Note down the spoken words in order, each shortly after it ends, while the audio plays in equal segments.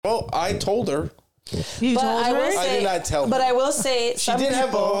Well, I told her. You told her? I did not tell her. But I will say, She did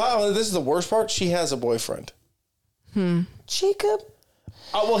have. This is the worst part. She has a boyfriend. Jacob.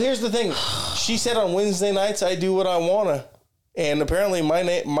 Well, here's the thing. She said on Wednesday nights I do what I wanna, and apparently my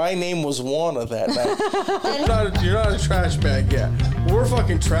name was Wanna that night. You're not a trash bag yet. We're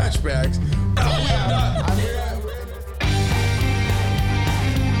fucking trash bags.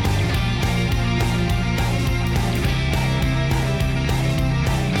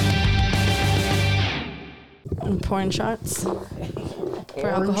 Porn shots for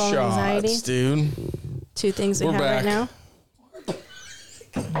alcohol and anxiety. Dude. Two things we We're have back. right now.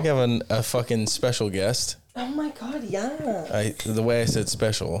 We have a fucking special guest. Oh my God, yeah. The way I said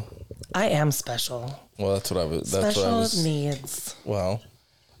special. I am special. Well, that's what I was. Special needs. Well,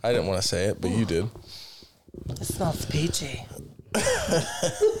 I didn't want to say it, but you did. It's not PG.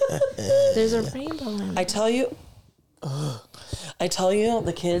 There's a rainbow in it. I tell you,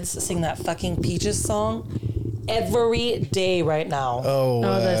 the kids sing that fucking Peaches song every day right now. Oh,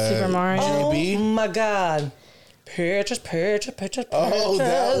 the Super Mario. JB? Oh my God. Peaches. Oh,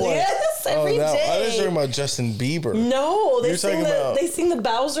 that one. Yes, every day. I was talking about Justin Bieber. No, they You're sing talking about they sing the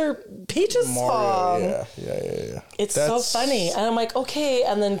Bowser Peaches song. Yeah. It's so funny. And I'm like, okay.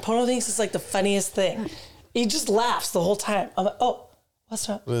 And then Pono thinks it's like the funniest thing. He just laughs the whole time. I'm like, oh, what's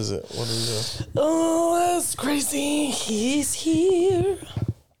up? What is it? What is it? Oh, that's crazy. He's here.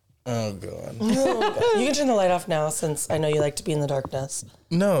 Oh, God. You can turn the light off now since I know you like to be in the darkness.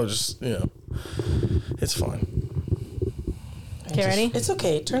 No, just, it's fine. Okay, ready? It's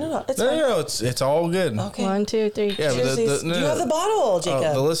okay. Turn it off. It's fine. No, it's all good. Okay. 1, 2, 3. Yeah, but Cheers, you have the bottle,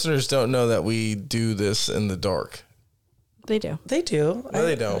 Jacob. the listeners don't know that we do this in the dark. They do. They do. No,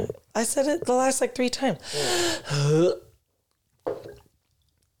 they don't. I said it the last 3 times.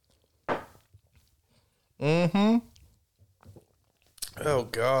 Oh,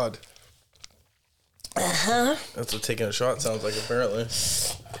 God. Uh-huh. That's what taking a shot sounds like, apparently.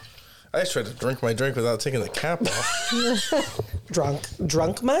 I just tried to drink my drink without taking the cap off.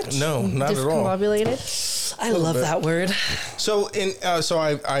 Drunk much? No, not at all. Discombobulated. I love that word. So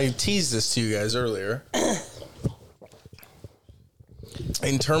I teased this to you guys earlier.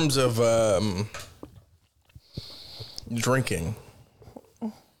 In terms of drinking,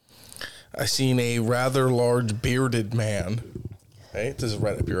 I seen a rather large bearded man. Right, this is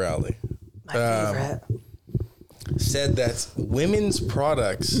right up your alley. My favorite. Said that women's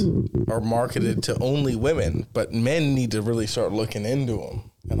products are marketed to only women, but men need to really start looking into them.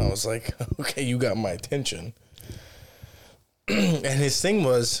 And I was like, okay, you got my attention. And his thing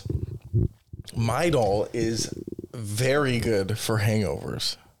was, Midol is very good for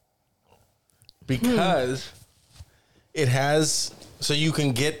hangovers because it has. So you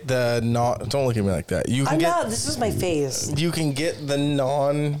can get the don't look at me like that. This is my face. You can get the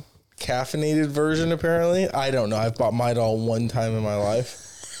non-caffeinated version, apparently. I don't know. I've bought Midol one time in my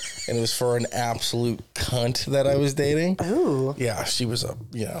life, and it was for an absolute cunt that I was dating. Ooh. Yeah, she was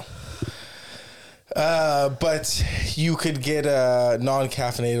but you could get a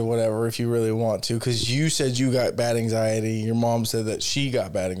non-caffeinated whatever if you really want to, because you said you got bad anxiety. Your mom said that she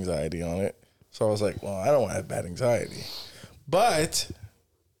got bad anxiety on it. So I was like, well, I don't want to have bad anxiety. But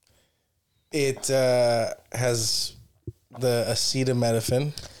it has the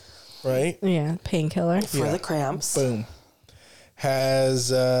acetaminophen, right? Yeah, painkiller. For the cramps. Boom.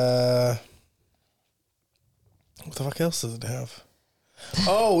 Has what the fuck else does it have?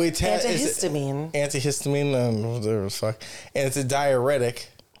 Oh, it has antihistamine. Antihistamine, whatever the fuck, and it's a diuretic.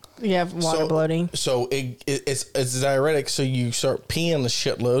 You have water bloating. So it's a diuretic. So you start peeing a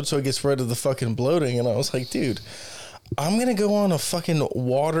shitload, so it gets rid of the fucking bloating. And I was like, dude, I'm going to go on a fucking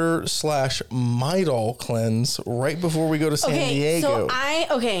water/Midol cleanse right before we go to San Diego.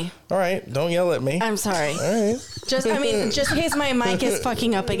 All right. Don't yell at me. I'm sorry. All right. Just in case my mic is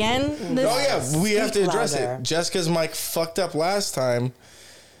fucking up again. We have to address louder. it. Jessica's mic fucked up last time.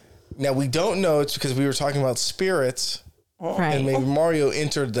 Now, we don't know it's because we were talking about spirits. Right. And maybe Mario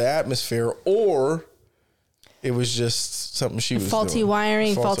entered the atmosphere, or it was just something she was faulty doing.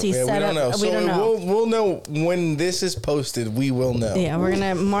 wiring, faulty setup. We don't know. We don't know. We'll know when this is posted. We will know. Yeah, we're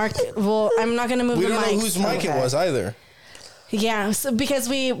gonna mark. Well, I'm not gonna move We the don't mics. know whose mic it was either. Yeah, so because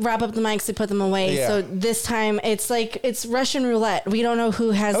we wrap up the mics, we put them away. Yeah. So this time it's Russian roulette. We don't know who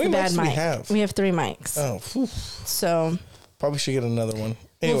has the bad mic. We have 3 mics. Oh, whew. So probably should get another one.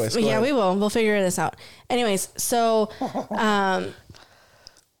 Anyways, we will. We'll figure this out. Anyways, so I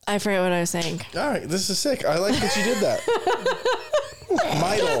forget what I was saying. All right, this is sick. I like that you did that.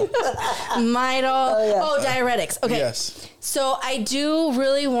 Midol. Diuretics. Okay. Yes. So I do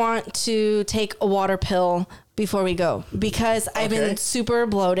really want to take a water pill before we go because I've been super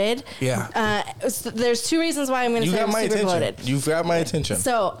bloated. Yeah. There's 2 reasons why I'm going to say I'm super bloated. You've got my attention.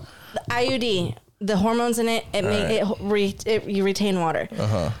 So, the IUD, the hormones in it, you retain water.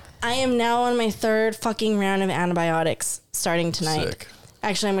 I am now on my 3rd fucking round of antibiotics starting tonight. Sick.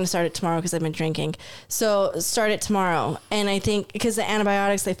 Actually, I'm going to start it tomorrow because I've been drinking. So start it tomorrow. And I think because the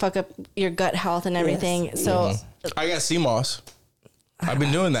antibiotics, they fuck up your gut health and everything. Yes. So I got CMOS. I've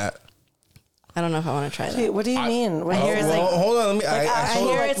been doing that. I don't know if I want to try that. Wait, what do you mean? I hear hold on. Let me. I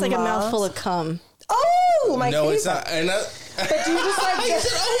hear it's like a mouthful of cum. Oh, my favorite. No, it's not. But do you just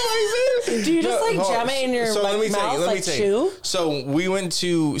like do you just like jam it in your mouth like chew? So we went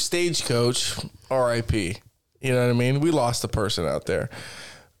to Stagecoach, R.I.P. You know what I mean? We lost a person out there,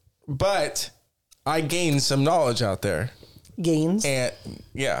 but I gained some knowledge out there. Gains? And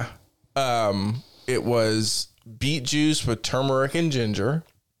yeah, it was beet juice with turmeric and ginger,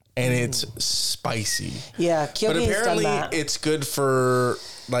 and it's spicy. Yeah, but apparently it's good for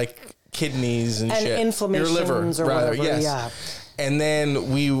like kidneys and shit, inflammations, your liver, or rather. Whatever, yes. Yeah. And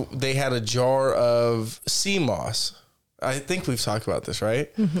then they had a jar of sea moss. I think we've talked about this,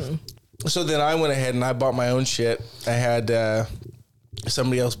 right? Mm-hmm. So then I went ahead and I bought my own shit. I had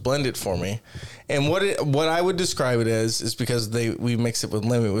somebody else blend it for me. And what I would describe it as is because we mix it with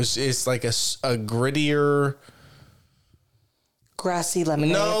lemon. It's like a grittier, grassy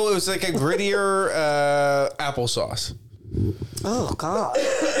lemonade. No, it was like a grittier applesauce. Oh God!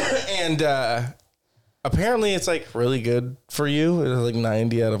 And apparently, it's like really good for you. It's like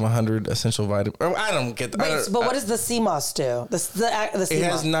 90 out of 100 essential vitamins. I don't get. Wait, but what does the sea moss do? The sea it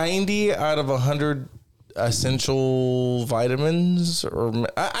has 90 out of 100 essential vitamins, or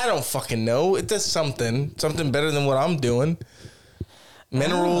I don't fucking know. It does something better than what I'm doing.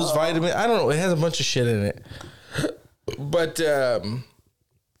 Minerals, vitamin. I don't know. It has a bunch of shit in it. But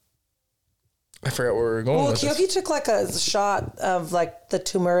I forgot where we were going. Well, Kyoki took like a shot of like the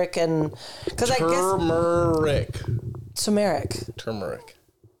turmeric and because I guess turmeric.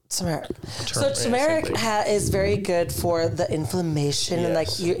 So turmeric is very good for the inflammation and like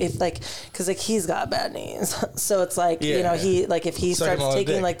because he's got bad knees, so it's like he like if he starts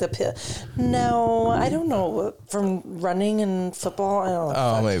taking like the pill. No, I don't know from running and football. I don't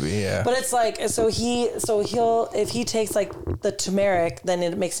know. Oh, maybe yeah. But it's like so he'll if he takes like the turmeric, then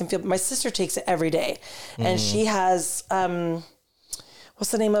it makes him feel. My sister takes it every day, and she has what's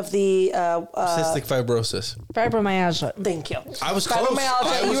the name of the cystic fibrosis? Fibromyalgia. Thank you. I was close.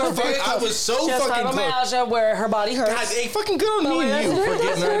 I was so fucking close. Fibromyalgia, where her body hurts. God, hey, fucking good on me and you for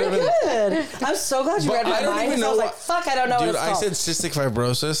getting rid of it. Good. I'm so glad you read my mind. I was like, fuck, I don't know. Dude, I said cystic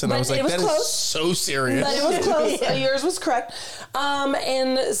fibrosis, and I was like, that is so serious. But it was close. Yours was correct.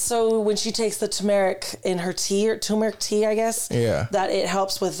 And so when she takes the turmeric in her tea, or turmeric tea, I guess, that it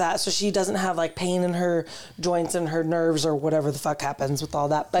helps with that, so she doesn't have like pain in her joints and her nerves or whatever the fuck happens with all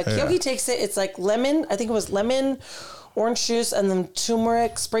that. But Kyoki takes it. It's like lemon. I think it was lemon, orange juice, and then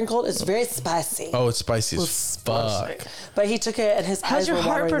turmeric sprinkled. It's very spicy. Oh, it's spicy as fuck. But he took it, and his eyes were watering.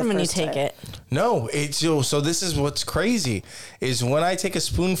 How's your heartburn when you take it? No, so this is what's crazy is when I take a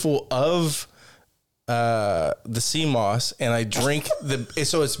spoonful of the sea moss and I drink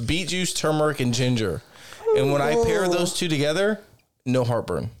so it's beet juice, turmeric, and ginger, and when I pair those two together, no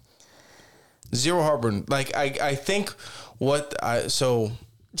heartburn, zero heartburn. Like I think.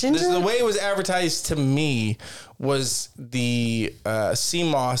 Ginger? The way it was advertised to me was the sea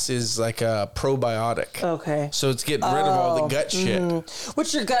moss is like a probiotic. Okay. So it's getting rid of all the gut shit.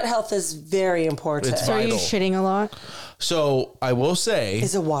 Which your gut health is very important. So are you shitting a lot? So I will say...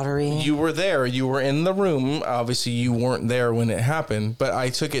 Is it watery? You were there. You were in the room. Obviously, you weren't there when it happened. But I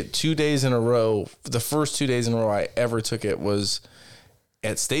took it 2 days in a row. The first 2 days in a row I ever took it was...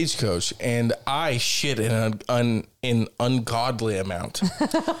 at Stagecoach, and I shit in an ungodly amount.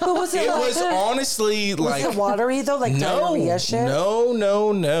 But was it? It was honestly like. Was it watery though, like diarrhea shit?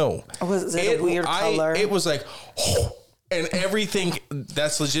 No. Was it a weird color? It was like, and everything.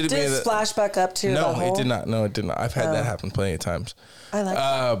 That's legitimately. Did it splash back up to? No, it did not. No, it did not. I've had that happen plenty of times. I like.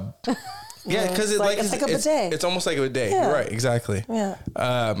 That. Yeah, because it's like a bidet. It's almost like a bidet. Yeah. Right. Exactly. Yeah.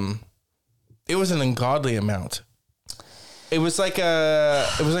 It was an ungodly amount. It was like a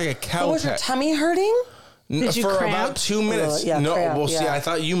cow. Was your tummy hurting? Did you for cramp? About 2 minutes. No, cramp, well, see, I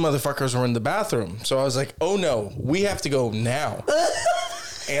thought you motherfuckers were in the bathroom, so I was like, "Oh no, we have to go now."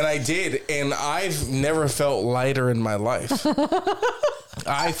 And I did, and I've never felt lighter in my life.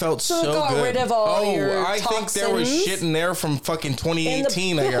 I felt so good. Got rid of all your I toxins? think there was shit in there from fucking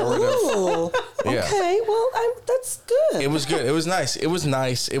 2018. I got rid of. Yeah. Okay, well, that's good. It was good. It was nice. It was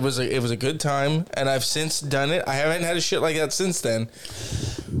nice. It was a good time, and I've since done it. I haven't had a shit like that since then.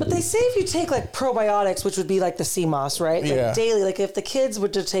 But they say if you take like probiotics, which would be like the sea moss, right? Like Yeah. daily, like if the kids were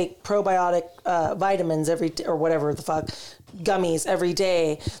to take probiotic vitamins or whatever the fuck, gummies every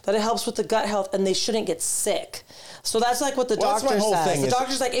day, that it helps with the gut health and they shouldn't get sick. So that's like what the doctor says. The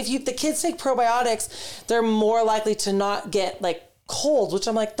doctor's like, if the kids take probiotics, they're more likely to not get like colds, which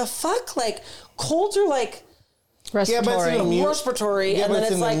I'm like, the fuck? Like colds are like respiratory. Respiratory, yeah, and then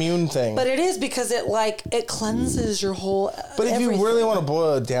it's like immune thing. But it is because it cleanses your whole. But if everything. you really want to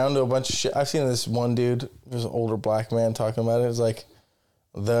boil it down to a bunch of shit, I've seen this one dude, there's an older black man talking about it. It's like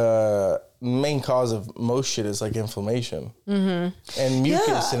the main cause of most shit is like inflammation and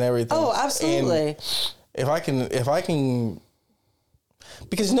mucus and everything. Oh, absolutely. And if I can,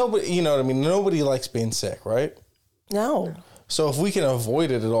 because nobody, you know what I mean. Nobody likes being sick, right? No. So if we can avoid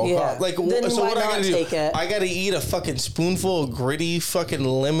it at all costs, like, then so why what I not gotta do? take it? I gotta eat a fucking spoonful of gritty, fucking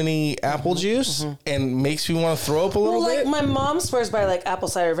lemony apple juice, and makes me want to throw up a little Well, bit. like my mom swears by like apple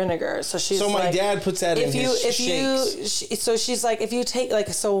cider vinegar, so she's. So my like, dad puts that in his shakes. So she's like, if you take like,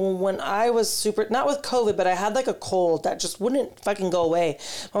 so when I was not with COVID, but I had like a cold that just wouldn't fucking go away.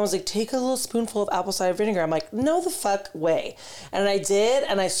 Mom was like, take a little spoonful of apple cider vinegar. I'm like, no the fuck way, and I did,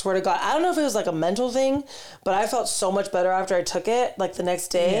 and I swear to God, I don't know if it was like a mental thing, but I felt so much better after I took it. Like the next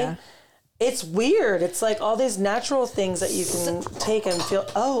day. Yeah. It's weird. It's like all these natural things that you can take and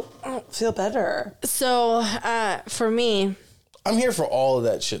feel better. So for me, I'm here for all of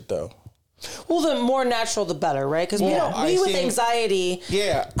that shit though. Well, the more natural, the better, right? Because we with anxiety,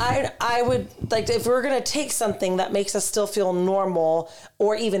 I would like if we're gonna take something that makes us still feel normal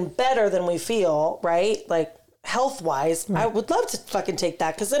or even better than we feel, right? Like health-wise, I would love to fucking take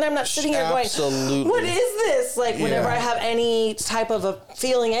that because then I'm not sitting here going, "What is this?" Like whenever I have any type of a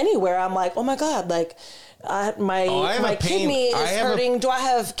feeling anywhere, I'm like, "Oh my God!" Like my kidney is hurting. Do I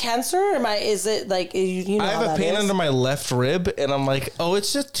have cancer? Is it like you know? I have a pain under my left rib, and I'm like, "Oh,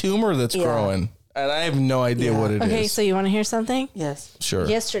 it's just tumor that's growing," and I have no idea what it is. Okay, so you want to hear something? Yes. Sure.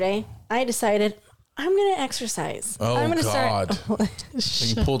 Yesterday, I decided I'm going to exercise. Oh, I'm gonna God.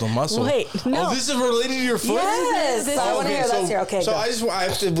 You pulled a muscle. Wait, no. Oh, this is related to your foot? Yes. I want to hear. Let's hear. Okay. So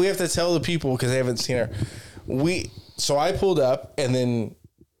go. we have to tell the people because they haven't seen her. So I pulled up, and then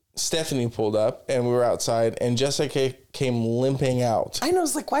Stephanie pulled up, and we were outside, and Jessica came limping out. I know. I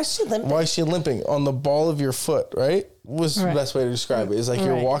was like, why is she limping? Why is she limping? On the ball of your foot, right? Was the best way to describe it. It's like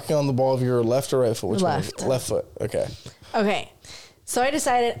you're walking on the ball of your left or right foot. Which left. one? Left foot. Okay. Okay. So I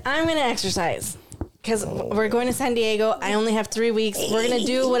decided I'm going to exercise. Because we're going to San Diego. I only have 3 weeks. We're going to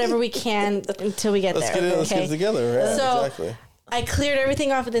do whatever we can until we get there. Let's get together. Right? So exactly. I cleared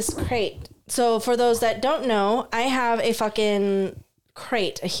everything off of this crate. So for those that don't know, I have a fucking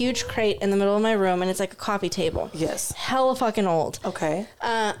crate, a huge crate in the middle of my room, and it's like a coffee table. Yes. Hella fucking old. Okay.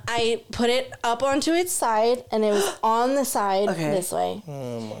 I put it up onto its side, and it was on the side this way.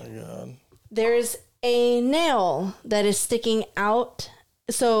 Oh, my God. There's a nail that is sticking out.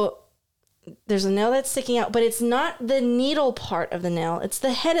 So there's a nail that's sticking out, but it's not the needle part of the nail. It's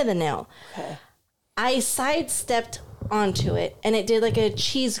the head of the nail. Okay. I sidestepped onto it, and it did like a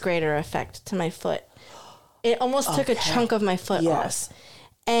cheese grater effect to my foot. It almost took a chunk of my foot off.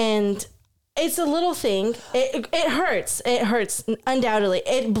 And it's a little thing. It hurts. It hurts, undoubtedly.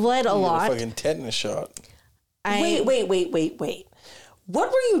 It bled a lot. A fucking tetanus shot. Wait. What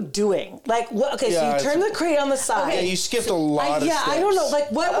were you doing? Like, what? Okay, so you turned the crate on the side. Yeah, you skipped a lot of steps. I don't know.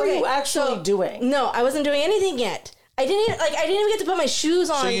 Like, what were you actually doing? No, I wasn't doing anything yet. I didn't even get to put my shoes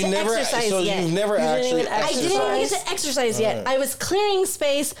on to exercise yet. You've never actually exercised? I didn't even get to exercise yet. I was clearing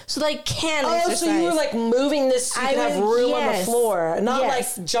space so that I can exercise. Oh, so you were like moving this so you could have room on the floor, not like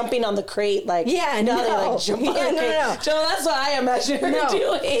jumping on the crate. Like no. Like jump on the crate. No. So that's what I imagine her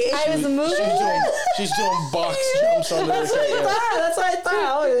doing. I was moving. She's doing box jumps on the crate. That's what I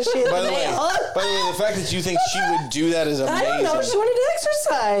thought. By the way, the fact that you think she would do that is amazing. I don't know. She wanted to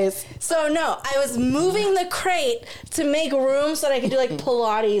exercise. So no, I was moving the crate to make room so that I could do like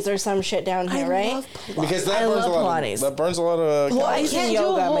Pilates or some shit down here, right? Because that burns a lot of well, I can't do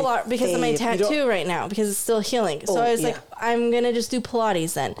a whole lot because of my tattoo right now because it's still healing. So I was like, I'm gonna just do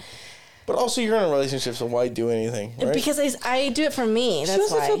Pilates then. But also, you're in a relationship, so why do anything? Right? Because I do it for me. That's why.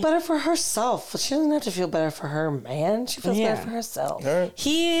 She doesn't feel better for herself. She doesn't have to feel better for her man. She feels better for herself. Right.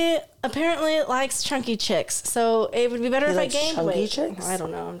 He apparently likes chunky chicks, so it would be better if I gained weight. Chicks? I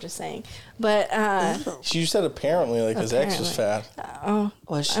don't know. I'm just saying. But you said apparently, like his ex was fat.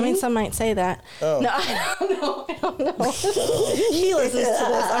 Was she? I mean, some might say that. Oh. No, I don't know. He listens to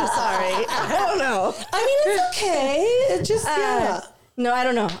this. I'm sorry. I don't know. I mean, it's okay. It just No, I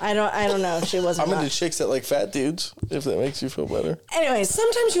don't know. I don't know if she wasn't. I'm into chicks that like fat dudes, if that makes you feel better. Anyways,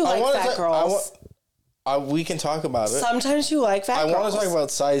 sometimes you like fat girls. We can talk about it. Sometimes you like fat girls. I want to talk about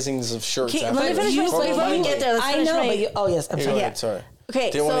sizings of shirts. Let me finish before we get there. I know, but yes, I'm sorry. Yeah. Sorry.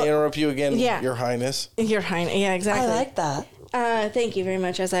 Okay, Didn't want to interrupt you again, Your Highness. Your Highness, yeah, exactly. I like that. Thank you very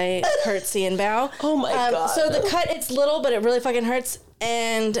much as I curtsy and bow. Oh my God. So the cut, it's little, but it really fucking hurts.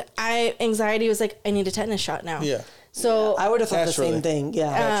 And anxiety was like, I need a tetanus shot now. Yeah. So I would have thought the same thing.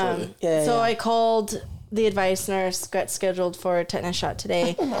 Yeah. So I called the advice nurse, got scheduled for a tetanus shot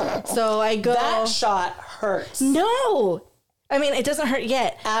today. So I go. That shot hurts. No. I mean, it doesn't hurt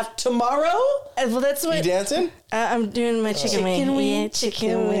yet. Tomorrow? Well, that's what. You dancing? I'm doing my chicken wing. Yeah,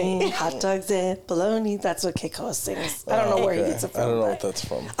 chicken wing. Hot dogs and bologna. That's what Keiko sings. I don't know where he gets it from. I don't know what that's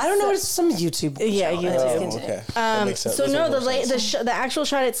from. I don't know. It's some YouTube. Yeah, YouTube. Oh, okay. That makes sense. So no, the actual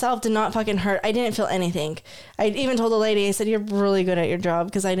shot itself did not fucking hurt. I didn't feel anything. I even told the lady, I said, "You're really good at your job,"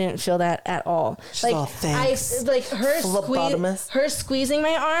 because I didn't feel that at all. She's all, thanks. Her squeezing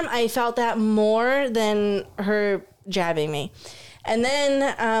my arm. I felt that more than her jabbing me. And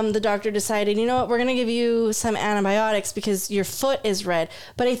then the doctor decided, you know what, we're going to give you some antibiotics because your foot is red.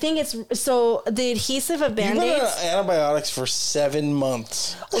 But I think it's, so the adhesive of Band-Aids. You've been on antibiotics for 7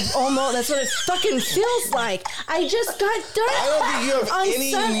 months. Almost, that's what it fucking feels like. I just got done. I don't think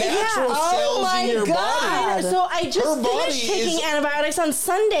you have any natural cells in your body. So I just finished taking antibiotics on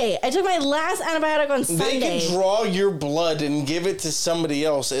Sunday. I took my last antibiotic on Sunday. They can draw your blood and give it to somebody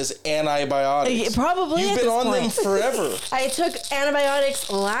else as antibiotics. Probably. You've been on them forever. I took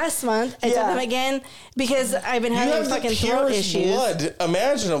antibiotics last month. I took them again because I've been having fucking throat issues. Blood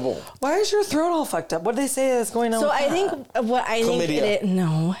imaginable. Why is your throat all fucked up? What do they say is going on? So I think what I think it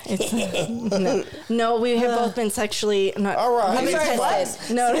no, it's no. We have both been sexually not. All right. I'm sorry. What?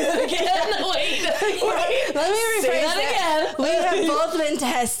 No. Wait. Let me rephrase that again. We have both been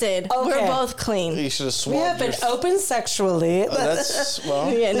tested. Okay. We're both clean. You should have swabbed. We have been open sexually. That's well.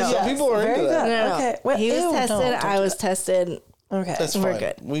 Yeah, no. Some people are into that. No. Okay. Well, he was tested. I was tested. Okay. That's fine. We're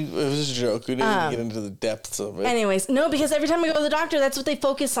good. It was a joke. We didn't get into the depths of it. Anyways, no, because every time we go to the doctor, that's what they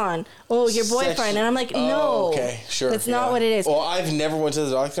focus on. Oh, your boyfriend. And I'm like, no. Okay, sure. That's not what it is. Well, I've never went to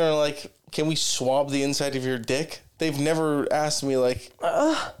the doctor and like, can we swab the inside of your dick? They've never asked me like...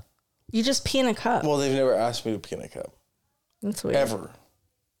 you just pee in a cup. Well, they've never asked me to pee in a cup. That's weird. Ever.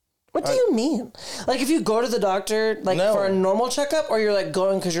 What do you mean? Like if you go to the doctor like for a normal checkup, or you're like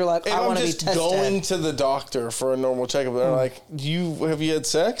going because you're like, I want to be tested? I'm just going to the doctor for a normal checkup. They're like, have you had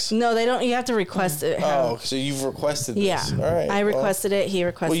sex? No, they don't. You have to request it. Oh, so you've requested this. Yeah. All right. I requested it. He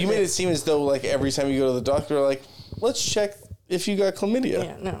requested it. Well, you made it seem as though like every time you go to the doctor, like, let's check if you got chlamydia.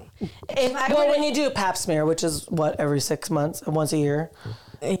 Yeah, no. When you do a pap smear, which is what, every 6 months, once a year?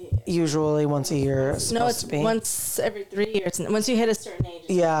 Usually once a year. No, it's once every 3 years. Once you hit a certain age,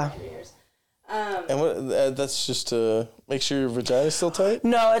 it's every 3 years. And that's just to make sure your vagina is still tight?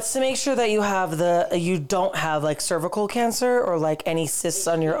 No, it's to make sure that you don't have like cervical cancer or like any cysts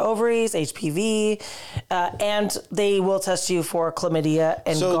on your ovaries, HPV, and they will test you for chlamydia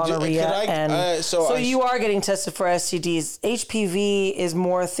and gonorrhea. So you are getting tested for STDs. HPV is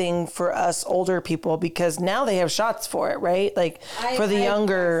more a thing for us older people because now they have shots for it, right? Like for the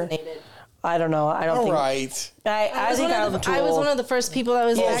younger... I don't know. I don't think. Right. I think I was one of the first people that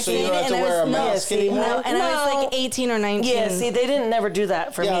was vaccinated. So you don't have to wear a mask anymore? And I was like 18 or 19. Yeah, see, they didn't never do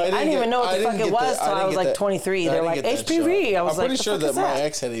that for me. I didn't even know what the fuck it was until I was like 23. They're like, HPV. I was like, I'm pretty sure that my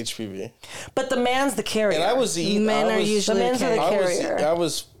ex had HPV. But the man's the carrier. And I was the men are usually the carrier. I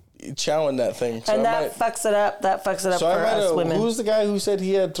was chowing that thing. So and that fucks it up. That fucks it up for us women. Who's the guy who said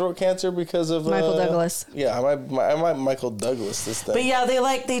he had throat cancer because of Michael Douglas? Yeah, I might Michael Douglas this thing. But yeah,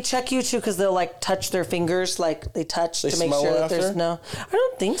 they check you too because they'll like touch their fingers, like they touch to make sure that there's no. I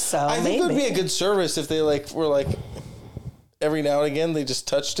don't think so. I think it would be a good service if they like were like every now and again they just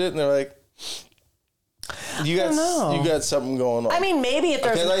touched it and they're like. You got something going on. I mean, maybe if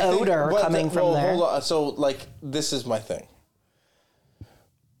there's an odor coming from there. Hold on. So like this is my thing.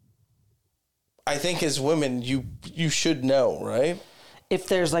 I think as women, you should know, right? If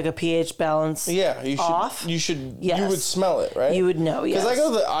there's like a pH balance, you should. Yes. You would smell it, right? You would know, yes.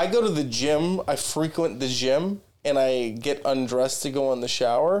 Because I go to the gym. I frequent the gym, and I get undressed to go in the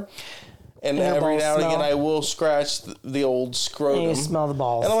shower. And every now and again, I will scratch the old scrotum. And you smell the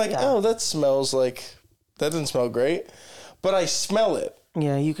balls. And I'm like, oh, that smells like that doesn't smell great, but I smell it.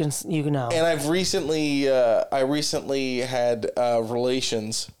 Yeah, you can know. And I recently had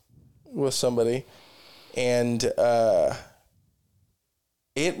relations with somebody, and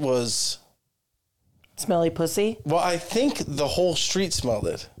it was smelly pussy. Well, I think the whole street smelled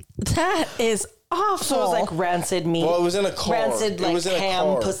it. That is awful. So it was like rancid meat. Well, it was in a car. Rancid like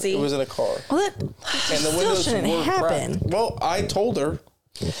ham pussy. It was in a car. Well, that and the windows shouldn't happen. Cracked. Well, I told her.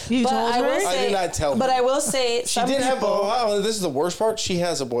 You told her? I did not tell her. But I will say, she did have. This is the worst part. She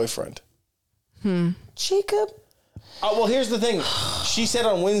has a boyfriend. Jacob. Well, here's the thing. She said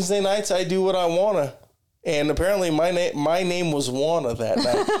on Wednesday nights I do what I wanna, and apparently my name was Wanna that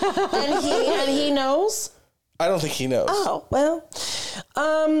night. and he knows. I don't think he knows. Oh well,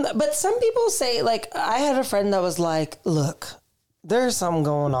 but some people say, like, I had a friend that was like, look, there's something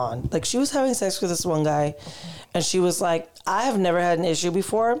going on. Like, she was having sex with this one guy, and she was like, I have never had an issue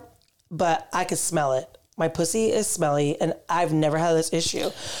before, but I could smell it. My pussy is smelly, and I've never had this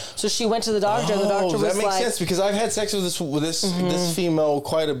issue. So she went to the doctor, and the doctor was like... that makes sense, because I've had sex with this female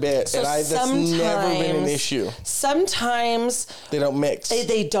quite a bit, so and that's never been an issue. Sometimes... They don't mix.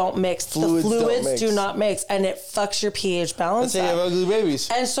 They don't mix. The fluids do not mix, and it fucks your pH balance. Let's say you have ugly babies.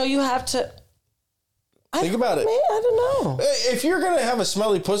 And so you have to... Think about it. I don't know. If you're gonna have a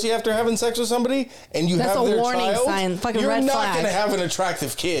smelly pussy after having sex with somebody, and you have their child, sign. Fucking you're red not flag. gonna have an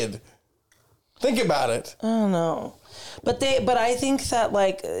attractive kid. Think about it. I don't know. But I think that,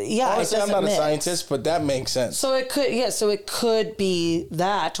 like, yeah. Honestly, I'm not a scientist, but that makes sense. So it could be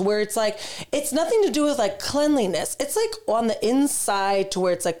that, where it's like, it's nothing to do with like cleanliness. It's like on the inside to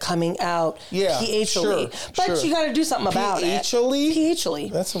where it's like coming out. Yeah, pH-ally. But you got to do something about it. pH-ally?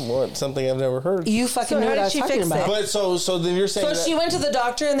 That's something I've never heard. You fucking knew what I was talking about. But so then you're saying she went to the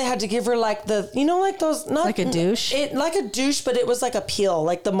doctor and they had to give her like like those, not like a douche? Like a douche, but it was like a peel,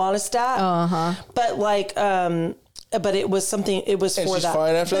 like the Monistat. But like, but it was something, it was for that.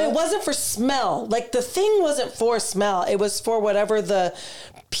 Fine after but that? It wasn't for smell. Like, the thing wasn't for smell. It was for whatever the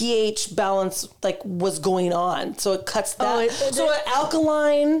pH balance like was going on. So it cuts that. So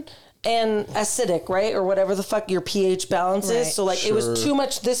alkaline and acidic, right? Or whatever the fuck your pH balance is. So like it was too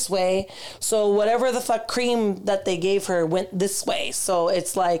much this way. So whatever the fuck cream that they gave her went this way. So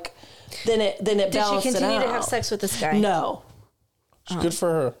it's like, then it balanced it out. Did she continue to have sex with this guy? No. Good for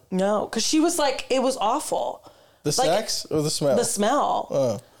her. No, because she was like, it was awful. The sex or the smell? The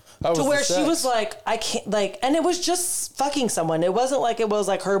smell. To where she was like, I can't, like, and it was just fucking someone. It wasn't like it was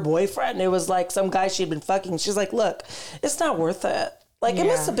like her boyfriend. It was like some guy she'd been fucking. She's like, look, it's not worth it. Like, it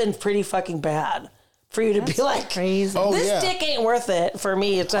must have been pretty fucking bad for you to be like, crazy. This dick ain't worth it for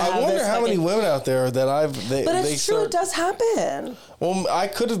me to have. I wonder how many women out there that But it's true, it does happen. Well, I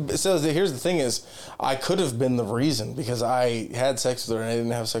could have. So here's the thing: is I could have been the reason because I had sex with her and I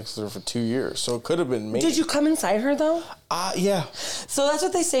didn't have sex with her for 2 years. So it could have been me. Did you come inside her though? Yeah. So that's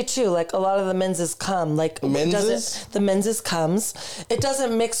what they say too. Like, a lot of the menses come. Like, the menses comes. It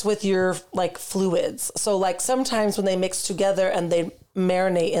doesn't mix with your like fluids. So like sometimes when they mix together and they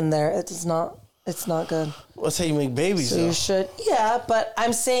marinate in there, it's not good. That's how you make babies. So you should, but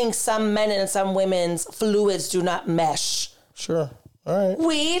I'm saying some men and some women's fluids do not mesh. Sure. All right.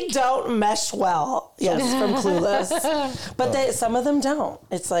 We don't mesh well. Yes, from Clueless. But some of them don't.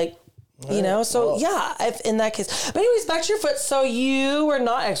 It's like, you know, so if in that case. But anyways, back to your foot. So you were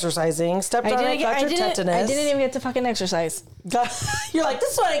not exercising. Stepped on it, got your tetanus. I didn't even get to fucking exercise. You're like,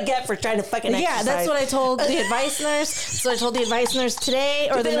 this is what I get for trying to fucking exercise. Yeah, that's what I told the advice nurse. So I told the advice nurse today,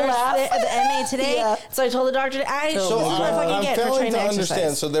 or the MA today. Yeah. So I told the doctor, I'm failing to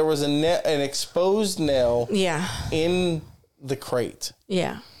understand. So there was an exposed nail in the crate.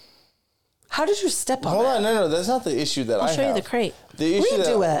 Yeah. How did you step on Hold on, no, that's not the issue that I have. I'll show you the crate. The issue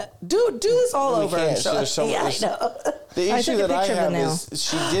do it. Do this all over. I know. The issue that I have is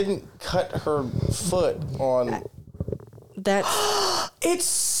she didn't cut her foot on. It's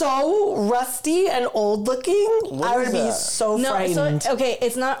so rusty and old looking. I would be so frightened. So, okay,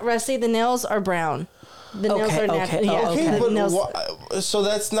 it's not rusty. The nails are brown. The nails are natural. But so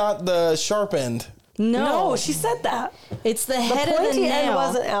that's not the sharp end. No, she said that. It's the head of the pointy nail. End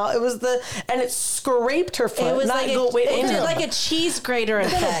wasn't out. It was and it scraped her foot. It was it did like a cheese grater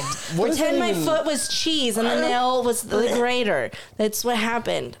effect. Pretend my foot was cheese and the nail was the grater. That's what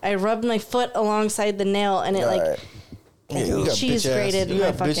happened. I rubbed my foot alongside the nail and it you got cheese grated. You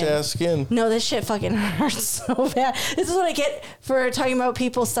got bitch ass skin. No, this shit fucking hurts so bad. This is what I get for talking about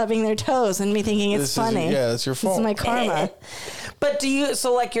people stubbing their toes and me thinking it's funny. It's your fault. This is my karma. But do you,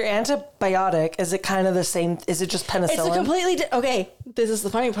 so like your antibiotic, is it kind of the same? Is it just penicillin? It's a completely, this is the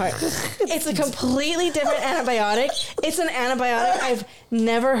funny part. It's a completely different antibiotic. It's an antibiotic I've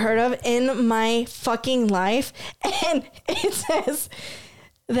never heard of in my fucking life. And it says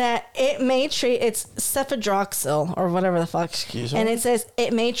that it may treat, it's cefadroxil or whatever the fuck. Excuse me? And it says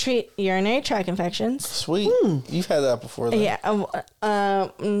it may treat urinary tract infections. Sweet. You've had that before then. Yeah.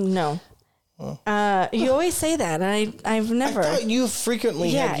 No. You always say that, and I've never. I thought you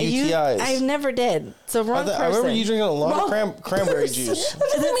frequently had UTIs. I never did. So wrong person. I remember you drinking a lot of cranberry juice. That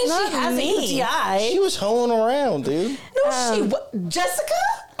doesn't mean she has a UTI. She was hoeing around, dude. No, Jessica?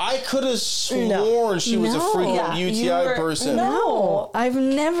 I could have sworn she was a frequent UTI person. No, I've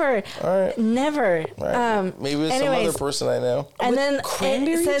never. All right. Never. All right. Maybe it's some other person I know. And then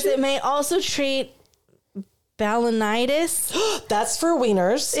it says it may also treat balanitis. That's for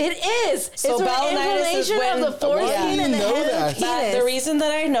wieners. It is. So it's balanitis is when of the foreskin and the head of the penis. The reason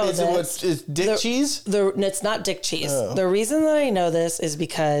that I know this is dick cheese. It's not dick cheese. Oh. The reason that I know this is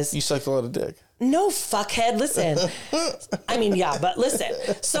because you sucked a lot of dick. No, fuckhead. Listen. I mean, yeah, but listen.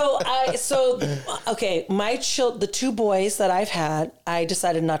 Okay, the 2 boys that I've had, I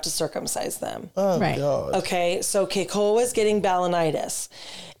decided not to circumcise them. Oh, right. God. Okay, so Keikoa was getting balanitis.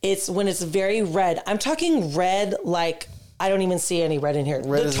 It's when it's very red. I'm talking red like I don't even see any red in here.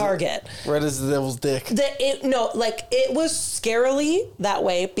 Red the Target. Red as the devil's dick. It was scarily that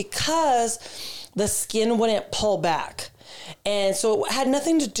way because the skin wouldn't pull back. And so it had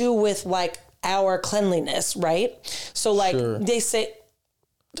nothing to do with like our cleanliness, right? So like they say,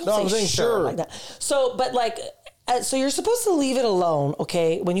 I'm saying sure like that. So, but like, so you're supposed to leave it alone,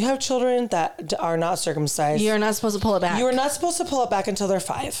 okay? When you have children that are not circumcised, you're not supposed to pull it back. You are not supposed to pull it back until they're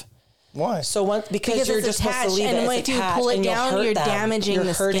 5. Why? So because you're just supposed to leave it. And when you pull it down, you're damaging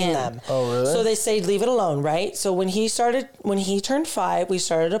the skin. Them. Oh, really? So they say leave it alone, right? So when he turned 5, we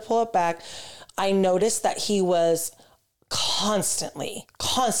started to pull it back. I noticed that he was constantly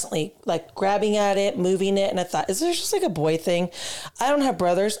like grabbing at it, moving it. And I thought, is this just like a boy thing? I don't have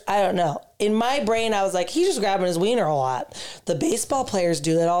brothers. I don't know. In my brain, I was like, he's just grabbing his wiener a lot. The baseball players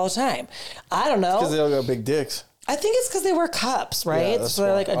do that all the time. I don't know. Because they all got big dicks. I think it's because they wear cups, right? Yeah, so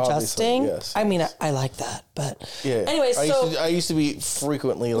they're like adjusting. Yes, I mean, I like that, but yeah. Anyway, so I used to be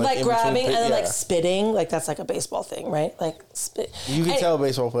frequently like grabbing and then like spitting, like that's like a baseball thing, right? Like spit. You can tell a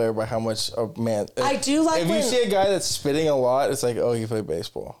baseball player by how much a man. I do like if you see a guy that's spitting a lot, it's like, oh, he played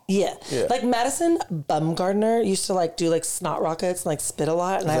baseball. Yeah, like Madison Bumgarner used to like do like snot rockets and like spit a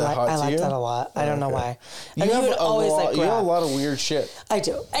lot, and I like that a lot. I don't know why. You have a lot of weird shit. I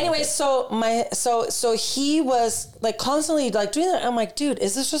do. Anyway, so he was like constantly like doing that. I'm like, dude,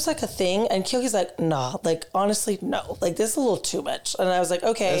 is this just like a thing? And Kyoki's like, nah, like honestly, no, like this is a little too much. And I was like,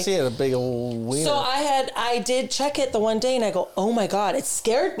 okay. I guess he had a big old wiener. So I did check it the one day and I go, oh my God, it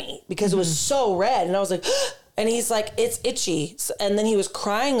scared me because it was so red. And I was like, and he's like, it's itchy. And then he was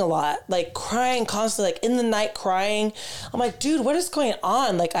crying a lot, like crying constantly, like in the night crying. I'm like, dude, what is going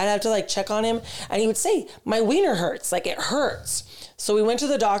on? Like I'd have to like check on him. And he would say, my wiener hurts, like it hurts. So we went to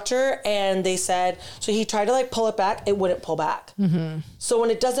the doctor and they said, so he tried to like pull it back. It wouldn't pull back. Mm-hmm. So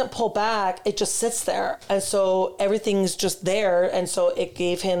when it doesn't pull back, it just sits there. And so everything's just there. And so it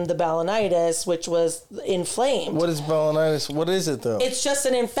gave him the balanitis, which was inflamed. What is balanitis? What is it though? It's just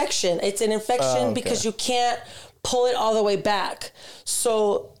an infection. It's an infection because you can't pull it all the way back.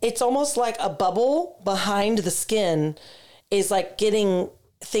 So it's almost like a bubble behind the skin is like getting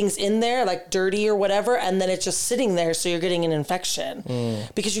things in there, like dirty or whatever, and then it's just sitting there, so you're getting an infection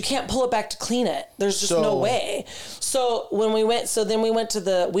because you can't pull it back to clean it. There's just no way. So then we went to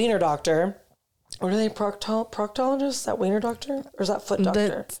the wiener doctor. What are they, proctologist? That wiener doctor? Or is that foot doctor?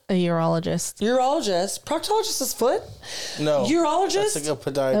 That's a urologist. Urologist? Proctologist is foot? No. Urologist? That's like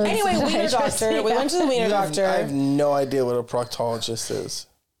a podiatrist. Anyway, wiener doctor. Yeah. We went to the wiener doctor. I have no idea what a proctologist is.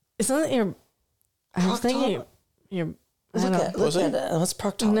 It's not your... I was thinking your... Look at it. What's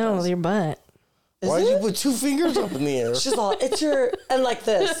proctologist? No, your butt. Why'd you put 2 fingers up in the air? She's all, it's your, and like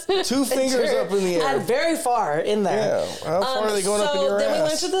this. 2 fingers up in the air. And very far in there. Yeah. How far are they going up in your ass? So then we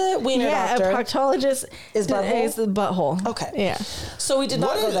went to the wiener doctor. Yeah, a proctologist is the butthole. Okay. Yeah. So we did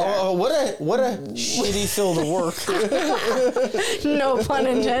not go there. What a shitty field of work. No pun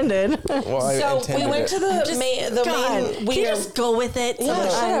intended. Well, so we went to the main wiener. Can you just go with it?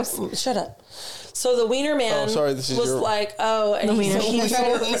 Yeah, shut up. So the wiener man was like, oh, and the wiener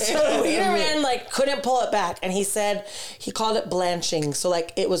man like couldn't pull it back, and he said he called it blanching. So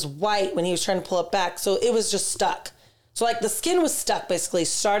like it was white when he was trying to pull it back, so it was just stuck. So like the skin was stuck, basically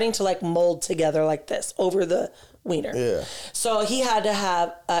starting to like mold together like this over the wiener. Yeah. So he had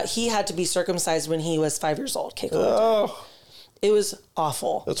to be circumcised when he was 5 years old. Oh. It was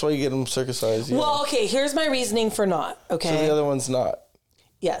awful. That's why you get them circumcised. Yeah. Well, okay. Here's my reasoning for not. Okay. So the other one's not.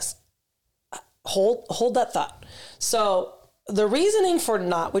 Yes. Hold that thought. So the reasoning for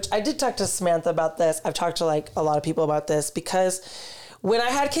not, which I did talk to Samantha about this. I've talked to like a lot of people about this because when I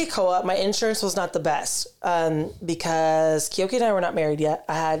had Keikoa, my insurance was not the best because Kyoki and I were not married yet.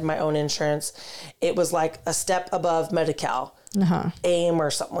 I had my own insurance. It was like a step above Medi-Cal, AIM or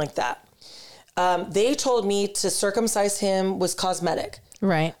something like that. They told me to circumcise him was cosmetic.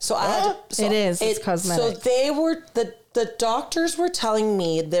 Right. So I had to, it's cosmetic. So they were, the doctors were telling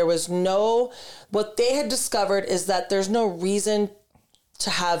me there was no, what they had discovered is that there's no reason to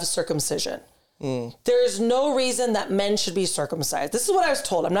have circumcision. There's no reason that men should be circumcised. This is what I was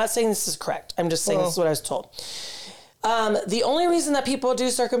told. I'm not saying this is correct. I'm just saying this is what I was told. The only reason that people do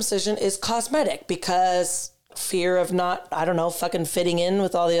circumcision is cosmetic, because fear of not, I don't know, fucking fitting in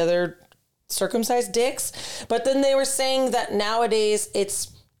with all the other circumcised dicks. But then they were saying that nowadays it's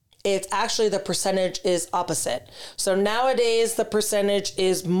actually the percentage is opposite. So nowadays the percentage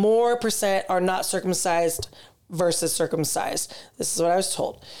is more percent are not circumcised versus circumcised. This is what I was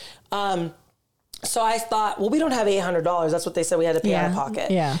told. So I thought, well, we don't have $800. That's what they said we had to pay out of pocket.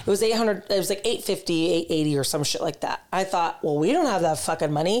 Yeah. It was $800. It was like $850, $880 or some shit like that. I thought, well, we don't have that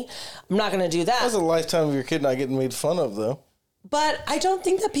fucking money. I'm not going to do that. That's a lifetime of your kid not getting made fun of, though. But I don't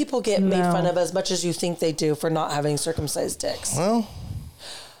think that people get made fun of as much as you think they do for not having circumcised dicks. Well,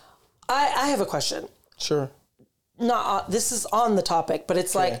 I have a question. Sure. This is on the topic, but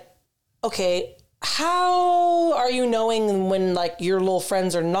it's like, okay, how are you knowing when like your little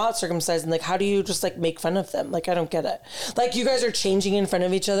friends are not circumcised, and like how do you just like make fun of them? Like I don't get it. Like you guys are changing in front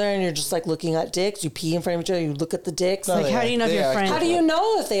of each other and you're just like looking at dicks. You pee in front of each other. You look at the dicks. No, like how do you know if your friend? How do you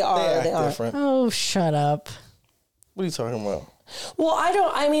know if they are? They act different. Oh, shut up. What are you talking about? Well,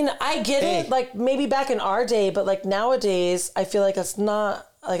 I get it, like maybe back in our day, but like nowadays, I feel like it's not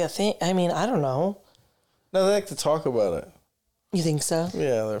like a thing. I mean, I don't know. No, they like to talk about it. You think so?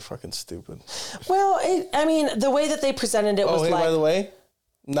 Yeah, they're fucking stupid. Well, the way that they presented it was by the way,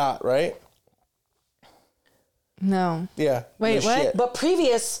 not, right? No. Yeah. Wait, no what? Shit. But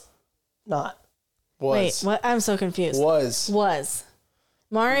previous, not. Was. Wait, what? I'm so confused. Was.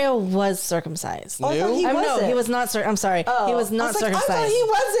 Mario was circumcised. Oh, I thought he wasn't. No, he was not. I'm sorry. Oh. He was not circumcised. I thought he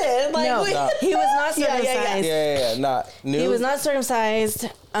wasn't. Like, no, he was not circumcised. Yeah. Not new. He was not circumcised.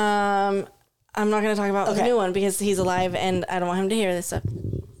 I'm not going to talk about the new one because he's alive and I don't want him to hear this stuff.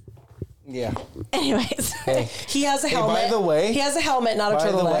 Yeah. Anyways. Hey. He has a helmet. By the way. He has a helmet, not a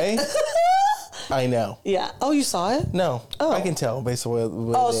turtleneck. By the way. I know. Yeah. Oh, you saw it? No. Oh. I can tell based on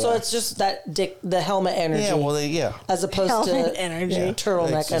what Oh, so it's just that the helmet energy. Yeah, well, as opposed helmet to energy. Yeah.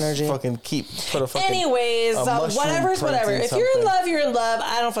 Turtleneck energy. Fucking put a fucking. Anyways, whatever's whatever. If you're in love, you're in love.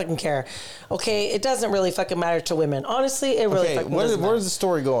 I don't fucking care. Okay, it doesn't really fucking matter to women. Honestly, it really fucking doesn't matter. Where's the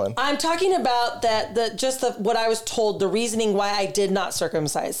story going? I'm talking about what I was told, the reasoning why I did not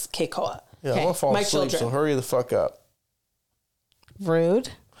circumcise Keikoa. Yeah, I'm gonna fall asleep, so hurry the fuck up. Rude.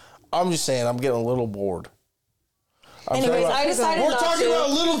 I'm just saying, I'm getting a little bored. Anyways, I decided we're not talking to. about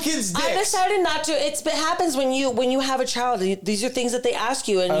little kids' dicks. I decided not to. It happens when you have a child. These are things that they ask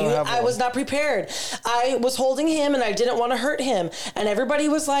you, and I was not prepared. I was holding him, and I didn't want to hurt him. And everybody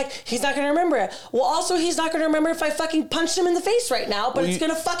was like, "He's not going to remember it." Well, also, he's not going to remember if I fucking punched him in the face right now. But it's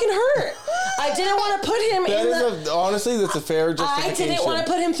going to fucking hurt. I didn't want to put him honestly, that's a fair justification. I didn't want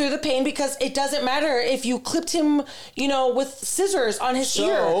to put him through the pain because it doesn't matter if you clipped him, with scissors on his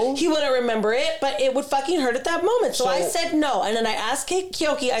ear. He wouldn't remember it, but it would fucking hurt at that moment. So I said no. And then I asked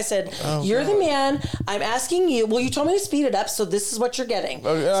Kyoki, I said, you're the man. I'm asking you. Well, you told me to speed it up, so this is what you're getting.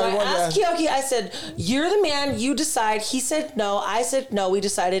 Okay, so I asked Kyoki, I said, you're the man. You decide. He said no. I said no. We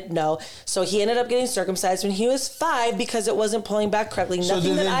decided no. So he ended up getting circumcised when he was 5 because it wasn't pulling back correctly.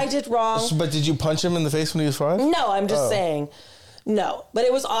 Nothing that I did wrong. But did you punch him in the face when he was 5? No, I'm just saying. No, but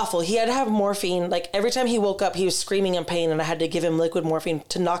it was awful. He had to have morphine. Like every time he woke up, he was screaming in pain, and I had to give him liquid morphine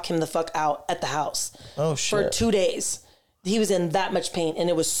to knock him the fuck out at the house. Oh, shit. For 2 days. He was in that much pain, and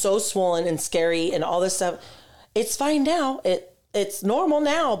it was so swollen and scary and all this stuff. It's fine now. It's normal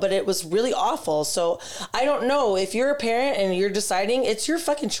now, but it was really awful. So I don't know if you're a parent and you're deciding, it's your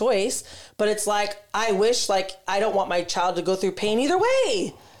fucking choice. But it's like, I wish, I don't want my child to go through pain either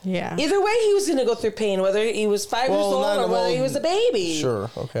way. Yeah. Either way, he was going to go through pain, whether he was 5 years old or whether he was a baby. Sure,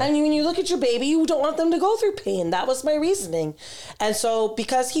 okay. And when you look at your baby, you don't want them to go through pain. That was my reasoning. And so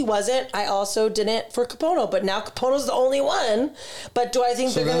because he wasn't, I also didn't for Capono. But now Capono's the only one. But do I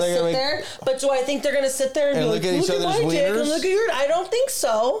think they're going to sit there? But do I think they're going to sit there and be look like, at each other's wieners? And look at yours? I don't think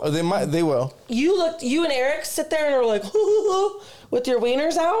so. Oh, they will. You and Eric sit there and are like, with your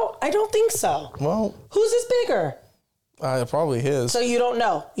wieners out? I don't think so. Well. Whose is bigger? Probably his. So you don't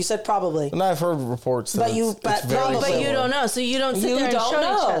know. You said probably. And I've heard reports that but you don't know. So you don't sit there and show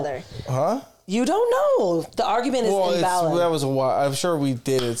each other. Huh? You don't know. The argument is invalid. That was a while. I'm sure we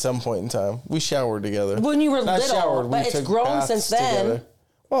did at some point in time. We showered together. When you were little, but it's grown since then. Together.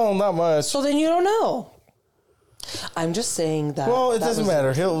 Well, not much. So then you don't know. I'm just saying that. Well, it doesn't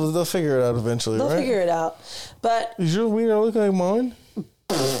matter. They'll figure it out eventually, They'll figure it out. But does your wiener look like mine?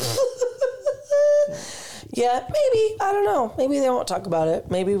 Yeah, maybe. I don't know. Maybe they won't talk about it.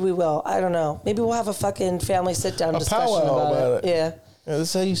 Maybe we will. I don't know. Maybe we'll have a fucking family sit down discussion about it. Yeah. Yeah, this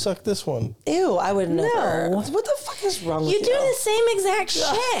is how you suck this one. Ew, I would never. No. What the fuck is wrong with you? You do the same exact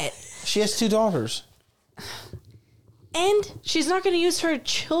shit. She has 2 daughters. And she's not going to use her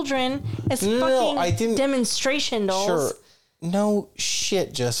children as fucking demonstration dolls. Sure. No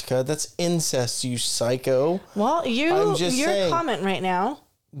shit, Jessica. That's incest, you psycho. Well, your comment right now.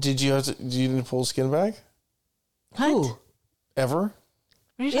 Did you need to pull skin back? What? Ooh. Ever? What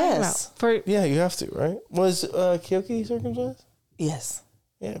are you talking about? Yeah, you have to, right? Was Kyoki circumcised? Yes.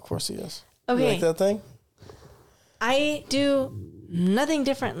 Yeah, of course he is. Okay. You like that thing? I do nothing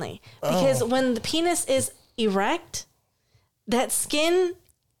differently. Because when the penis is erect, that skin,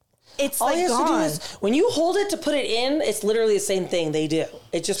 it's all you have to do is, when you hold it to put it in, it's literally the same thing they do.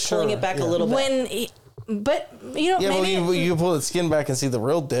 It's just pulling it back a little bit. But, maybe... Well, you pull the skin back and see the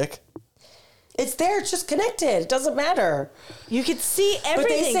real dick. It's there. It's just connected. It doesn't matter. You could see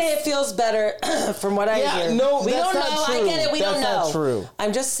everything. But they say it feels better from what I hear. No, we that's don't not know. true. I get it. We don't know. That's not true.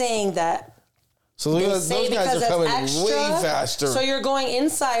 I'm just saying that. So those guys are coming way faster. So you're going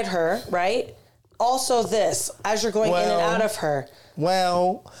inside her, right? Also this, as you're going in and out of her.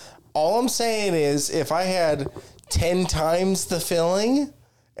 Well, all I'm saying is if I had 10 times the filling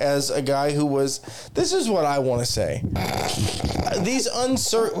as a guy who was... This is what I want to say. These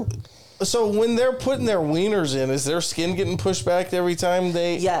uncertain... So when they're putting their wieners in, is their skin getting pushed back every time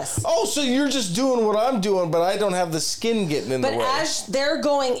they... Yes. Oh, so you're just doing what I'm doing, but I don't have the skin getting in the way. But as they're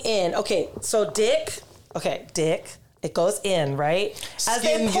going in... Okay, so dick, it goes in, right? As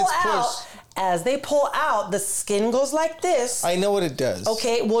they pull out, the skin goes like this. I know what it does.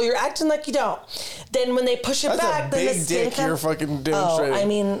 Okay, well, you're acting like you don't. Then when they push it back... That's a big dick you're fucking demonstrating. Oh, I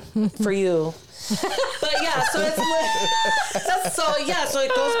mean, for you... But yeah, so it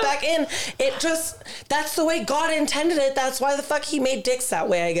goes back in. That's the way God intended it. That's why the fuck he made dicks that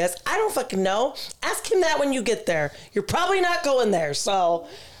way, I guess. I don't fucking know. Ask him that when you get there. You're probably not going there, so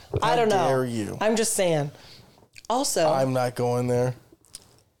I don't know. How dare you? I'm just saying. Also, I'm not going there.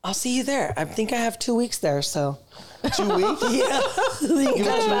 I'll see you there. I think I have 2 weeks there, so. 2 weeks? Yeah. You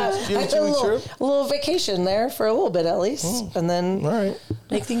have a 2 week trip? A little vacation there for a little bit at least. And then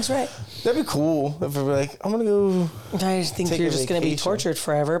make things right. That'd be cool if we're like, I'm going to go. I think you're just going to be tortured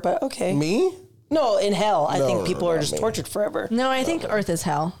forever, but okay. Me? No, in hell. I think people are just tortured forever. No, I think Earth is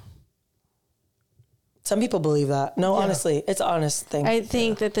hell. Some people believe that. No, honestly, it's an honest thing. I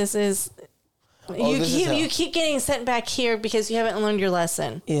think that this is... You keep getting sent back here because you haven't learned your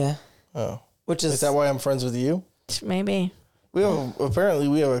lesson. Yeah. Oh. Is that why I'm friends with you? Maybe. Apparently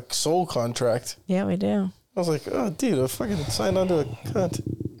we have a soul contract. Yeah, we do. I was like, oh, dude, I fucking signed on to a cunt.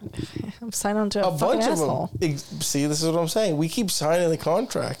 I'm signed on to a bunch asshole. Of them. See, this is what I'm saying. We keep signing the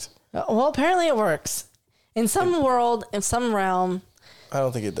contract. Well, apparently it works. In some world, in some realm. I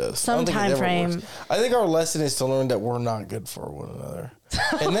don't think it does. Some time frame. I think our lesson is to learn that we're not good for one another.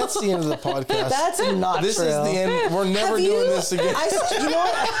 And that's the end of the podcast. That's not true. This is the end. We're never doing this again. You know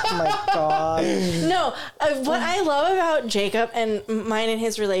what? Oh my God. No, what I love about Jacob and mine and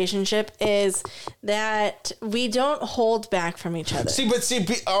his relationship is that we don't hold back from each other. See,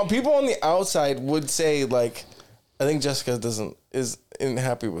 people on the outside would say, like, I think Jessica isn't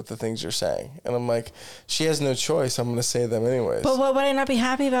happy with the things you're saying. And I'm like, she has no choice. I'm going to say them anyways. But what would I not be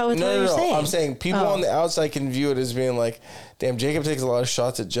happy about with what you're saying? I'm saying people on the outside can view it as being like, damn, Jacob takes a lot of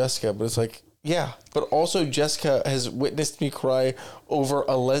shots at Jessica. But it's like, yeah. But also Jessica has witnessed me cry over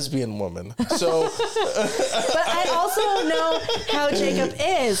a lesbian woman. So. But I also know how Jacob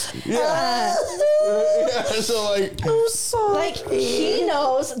is. Yeah. So like. I'm sorry. Like, he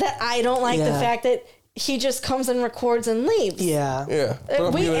knows that I don't like the fact that he just comes and records and leaves. Yeah. Yeah.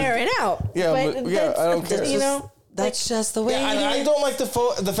 We air it out. Yeah, but I don't care. You know, that's just the way it is. I don't like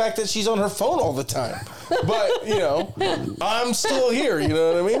the fact that she's on her phone all the time. But, you know, I'm still here. You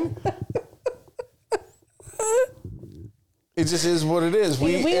know what I mean? It just is what it is.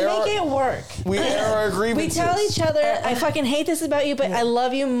 We make it work. We air our grievances. We tell each other, I fucking hate this about you, but I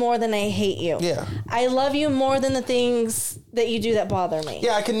love you more than I hate you. Yeah. I love you more than the things that you do that bother me.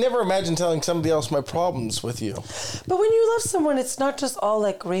 Yeah, I can never imagine telling somebody else my problems with you. But when you love someone, it's not just all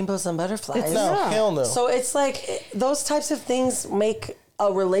like rainbows and butterflies. Hell no. So it's like those types of things make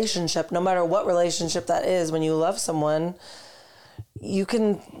a relationship, no matter what relationship that is. When you love someone, you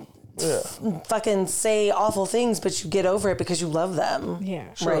can fucking say awful things, but you get over it because you love them.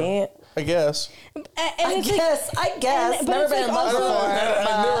 Yeah. Sure. Right? I guess. I guess. Never been in love before.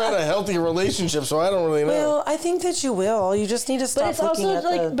 I've never had a healthy relationship, so I don't really know. Well, I think that you will. You just need to stop looking at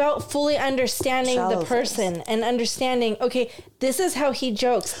But it's also about fully understanding the person things. and understanding, okay, this is how he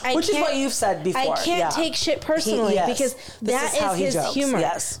jokes. Which is what you've said before. I can't take shit personally because that is his jokes. humor.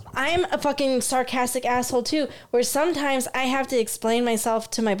 Yes. I'm a fucking sarcastic asshole too, where sometimes I have to explain myself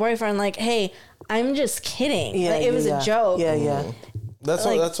to my boyfriend like, hey, I'm just kidding. Yeah, like, it was a joke. Yeah. That's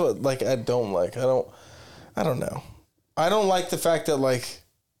what like I don't like. I don't know. I don't like the fact that like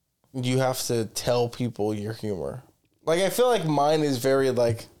you have to tell people your humor. Like I feel like mine is very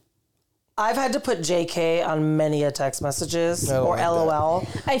like I've had to put JK on many a text messages or like LOL.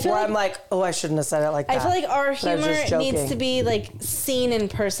 I feel where like, I'm like, oh, I shouldn't have said it like that. I feel like our humor needs to be like seen in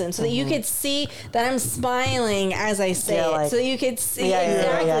person so that you could see that I'm smiling as I say it. So you could see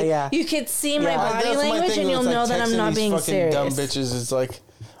Yeah. You could see my body language and you'll know that I'm not being serious. Dumb bitches is like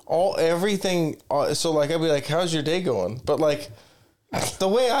everything. So like I'd be like, how's your day going? But like the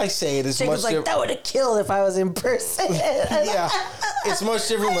way I say it is Jake much was like, that would have killed if I was in person. Yeah, it's much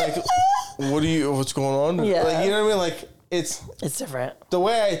different. Like, what's going on? Yeah, like, you know what I mean. Like, it's different. The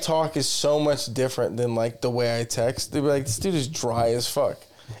way I talk is so much different than like the way I text. They'd be like, this dude is dry as fuck,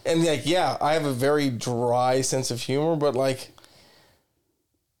 and like, yeah, I have a very dry sense of humor, but like,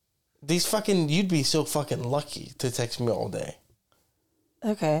 you'd be so fucking lucky to text me all day.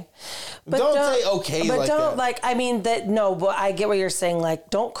 Okay. But don't say okay but like don't that. but I get what you're saying.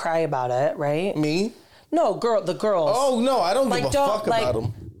 Like, don't cry about it, right? Me? No, the girls. Oh, no, I don't give a fuck about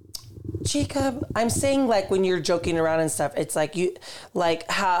them. Jacob, I'm saying like when you're joking around and stuff, it's like you, like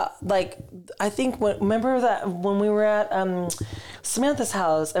how, like I think remember that when we were at Samantha's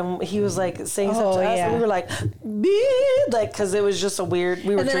house and he was like saying something to us and we were like, like because it was just a weird.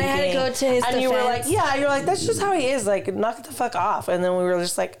 We were drinking. I had to go to his and defense. You were like, you're like that's just how he is. Like knock it the fuck off. And then we were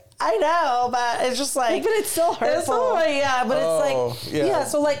just like, I know, but it's just like, but it's still hurtful. It's like,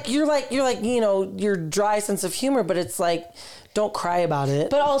 so like you're like your dry sense of humor, but it's like. Don't cry about it.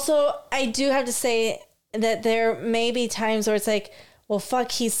 But also, I do have to say that there may be times where it's like, well,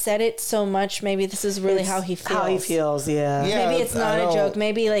 fuck, he said it so much. Maybe this is really how he feels. How he feels, yeah. Maybe it's not a joke.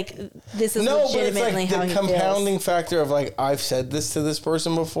 Maybe like this is legitimately how he feels. The compounding factor of like I've said this to this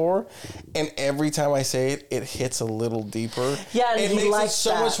person before, and every time I say it, it hits a little deeper. Yeah, and it makes it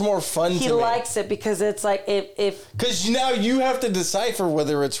so much more fun. He likes it because it's like if because now you have to decipher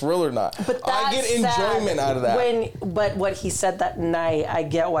whether it's real or not. But I get enjoyment out of that. But what he said that night, I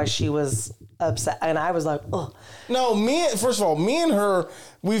get why she was upset, and I was like, oh. No, first of all, me and her,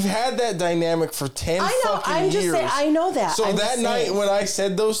 we've had that dynamic for 10 fucking years. I'm just saying, I know that. So that night when I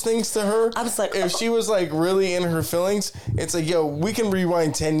said those things to her, I was like, if she was like really in her feelings, it's like, yo, we can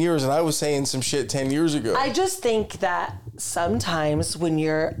rewind 10 years and I was saying some shit 10 years ago. I just think that sometimes when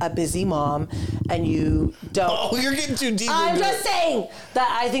you're a busy mom and you don't. Oh, you're getting too deep. I'm just saying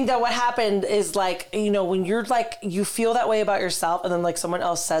that I think that what happened is like, when you're like, you feel that way about yourself and then like someone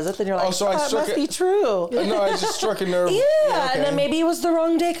else says it, then you're like, it must be true. No, I just struck a nerve. Yeah, and then maybe it was the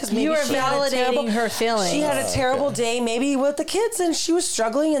wrong day because maybe you were validating her feelings. She had a terrible day, maybe with the kids, and she was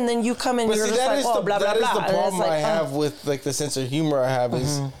struggling, and then you come in and you're just like, blah, blah, blah. That is the problem I have with like the sense of humor I have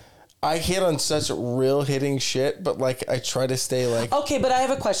is I hit on such real hitting shit, but like I try to stay like. Okay, but I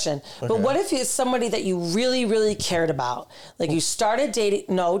have a question. Okay. But what if it's somebody that you really, really cared about? Like you started dating.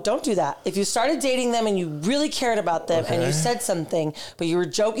 No, don't do that. If you started dating them and you really cared about them and you said something, but you were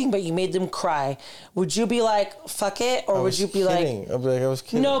joking, but you made them cry, would you be like, fuck it? Or would you be kidding. like. I'd be like, I was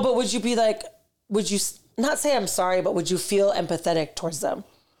kidding. No, but would you be like, would you not say I'm sorry, but would you feel empathetic towards them?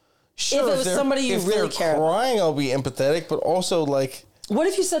 Sure. If it was somebody you really care about. If they're crying, I'll be empathetic, but also like. What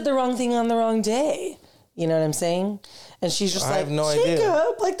if you said the wrong thing on the wrong day? You know what I'm saying? And she's just I have no Jacob,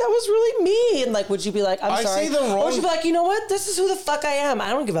 idea. like that was really mean. Like, would you be like, I'm sorry? Or would you be like, you know what? This is who the fuck I am. I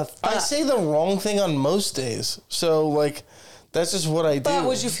don't give a fuck. I say the wrong thing on most days. So like, that's just what I do. But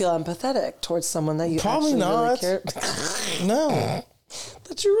would you feel empathetic towards someone that you probably not? Really cared? No.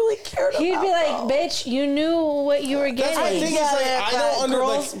 That you really cared about. He'd be like, bitch, you knew what you were getting. I think it's like, I don't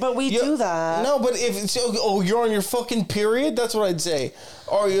girls, but we do that. No, but if it's, you're on your fucking period, that's what I'd say.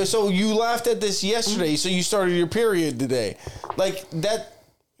 Or so you laughed at this yesterday, so you started your period today. Like that.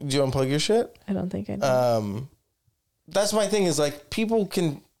 Do you unplug your shit? I don't think I do. That's my thing is like people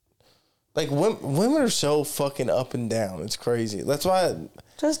can, like women are so fucking up and down. It's crazy. That's why.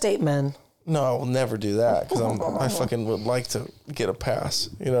 Just date men. No, I will never do that because I fucking would like to get a pass.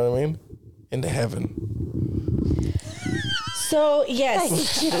 You know what I mean? Into heaven. So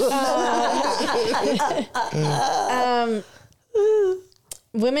yes,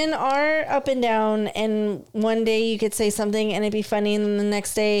 women are up and down, and one day you could say something and it'd be funny, and then the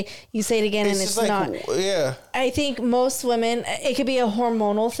next day you say it again and it's not. Yeah. I think most women, it could be a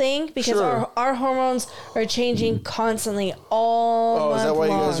hormonal thing because our hormones are changing constantly all month long. Is that why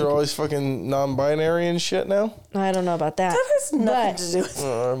you guys are always fucking non-binary and shit now? I don't know about that. That has nothing to do with it.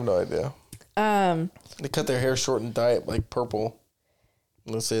 I have no idea. They cut their hair short and dye it like purple.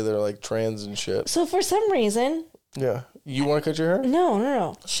 Let's say they're like trans and shit. So for some reason... Yeah. You want to cut your hair?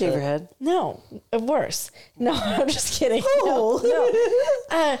 No. Shave your head? No. Worse. No, I'm just kidding. No.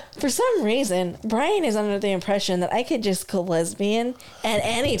 For some reason, Brian is under the impression that I could just go lesbian at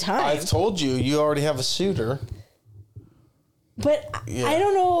any time. I've told you, you already have a suitor. But I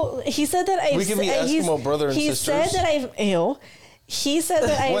don't know. He said that I... We can be Eskimo brother and sisters. He said that I've... Ew. He said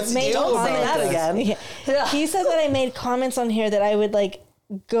that I made comments again. Yeah. He said that I made comments on here that I would like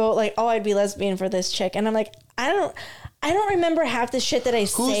go like, oh, I'd be lesbian for this chick, and I'm like, I don't remember half the shit that I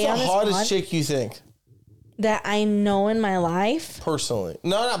say on this. Who's the hottest chick you think that I know in my life? Personally,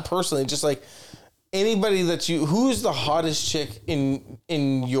 no, not personally, just like anybody that you. Who's the hottest chick in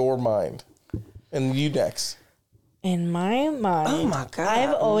your mind? And you next. In my mind, oh my god,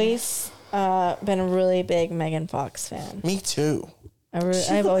 I've always been a really big Megan Fox fan. Me too. I've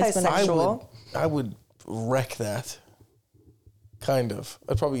always been bisexual. I would wreck that. Kind of.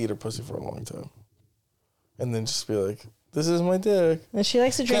 I'd probably eat her pussy for a long time. And then just be like, this is my dick. And she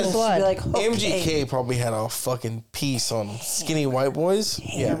likes to drink blood. Like, okay. MGK probably had a fucking piece on skinny white boys.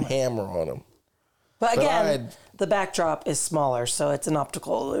 Hammer on them. But again, the backdrop is smaller, so it's an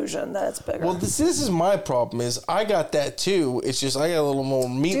optical illusion that it's bigger. Well, this is my problem is I got that too. It's just I got a little more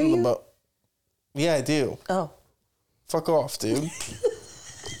meat in the butt. Yeah, I do. Oh. Fuck off, dude.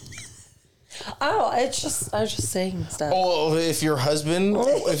 I was just saying stuff. Oh, if you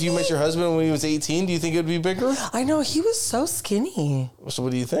met your husband when he was 18, do you think it would be bigger? I know, he was so skinny. So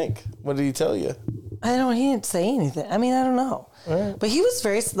what do you think? What did he tell you? I don't, he didn't say anything. I mean, I don't know. Right. But he was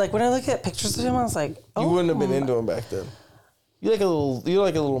very, like, when I look at pictures of him, I was like, oh. You wouldn't have been into him back then. You like a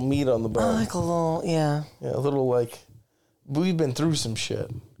little meat on the bone. I like a little, yeah. Yeah, a little like, we've been through some shit.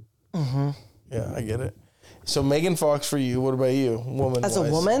 Mm-hmm. Yeah, I get it. So Megan Fox for you. What about you, woman? As a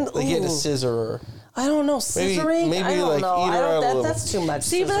woman, like you had to scissor her. I don't know, scissoring. Maybe I don't like know. eat her out a little. That's too much.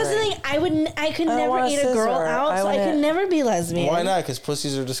 See, scissoring. but that's the thing. I could never eat a girl out, so I could never be lesbian. Why not? Because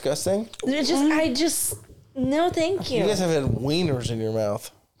pussies are disgusting. No, thank you. You guys have had wieners in your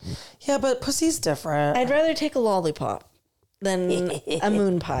mouth. Yeah, but pussy's different. I'd rather take a lollipop than a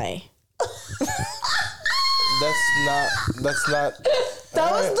moon pie. That's not. That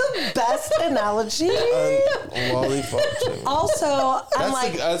was the best analogy. Lollipop. Also,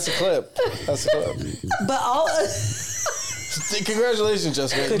 that's a clip. That's a clip. But congratulations,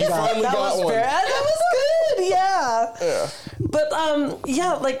 Jessica. Good you job. finally got one. That was good. Yeah. Yeah. But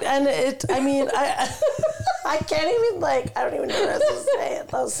yeah, like, and it. I mean, I can't even I don't even know what else to say.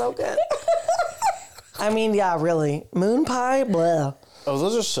 That was so good. I mean, yeah, really, moon pie. Blah. Oh,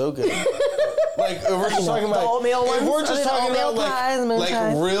 those are so good. Like, if we're just talking about oatmeal ones. If we're just talking about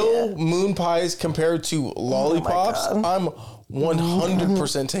real moon pies compared to lollipops, I'm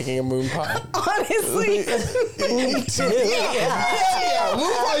 100% taking a moon pie. Honestly, me too. Yeah,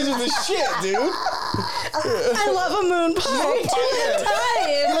 moon pies are the shit, dude. I love a moon pie.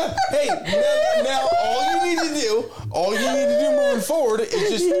 Time. Hey, now all you need to do moving forward is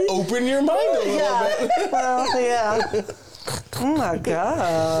just open your mind a little bit. Well, yeah. Oh my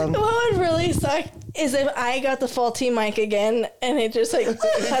god. What would really suck is if I got the faulty mic again and it just cut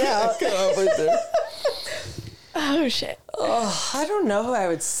out. Cut out right there. Oh shit. Oh, I don't know who I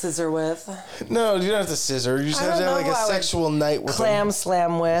would scissor with. No, you don't have to scissor. You just have to have like a sexual night with clam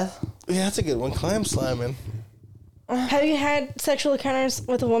slam with. Yeah, that's a good one. Clam slamming. Have you had sexual encounters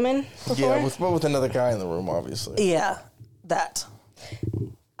with a woman before? Yeah, with another guy in the room, obviously. Yeah, that.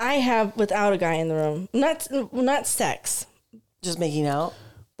 I have without a guy in the room. Not sex. Just making out.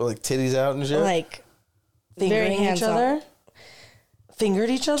 But like titties out and shit? Like fingering each other?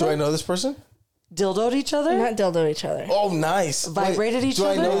 Fingered each other? Do I know this person? Dildoed each other? Not dildoed each other. Oh, nice. Vibrated each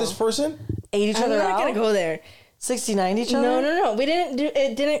other? Do I know this person? Ate each other out? I'm not going to go there. 69 each other? No. We didn't do it.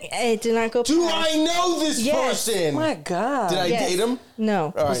 It did not go. Do I know this person? Oh my god. Did I date him?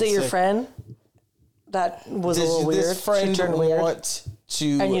 No. Was it your friend? That was a little weird. Does this friend want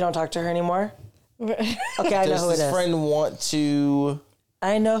to? And you don't talk to her anymore? Okay, I know who it is. Does this friend want to?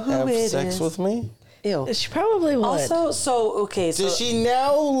 I know who have it is. sex with me? Ew. She probably would. Also, so does she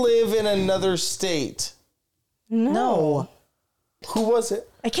now live in another state? No. Who was it?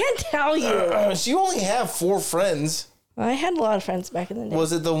 I can't tell you. She only have 4 friends. I had a lot of friends back in the day.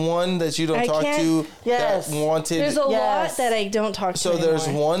 Was it the one that you don't talk to that wanted... There's a lot that I don't talk to So anymore. there's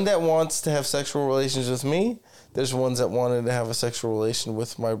one that wants to have sexual relations with me. There's ones that wanted to have a sexual relation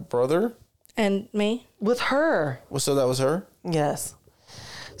with my brother. And me? With her. Well, so that was her? Yes.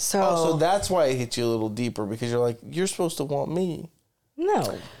 So that's why it hit you a little deeper, because you're like, you're supposed to want me.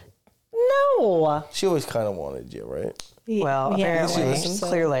 No. No. She always kind of wanted you, right? Well, apparently, so.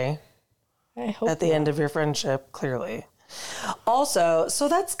 clearly. I hope at the end of your friendship, clearly. Also, so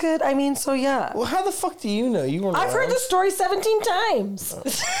that's good. I mean, so yeah. Well, how the fuck do you know? You weren't I've heard the story 17 times.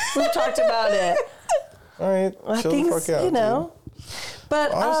 We've talked about it. All right. Chill the fuck out, you know. Dude.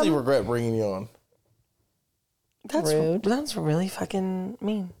 But I honestly regret bringing you on. That's rude. That's really fucking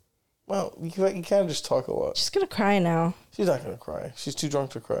mean. Well, you kind of just talk a lot. She's going to cry now. She's not going to cry. She's too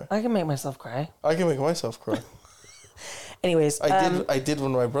drunk to cry. I can make myself cry. I can make myself cry. Anyways, I did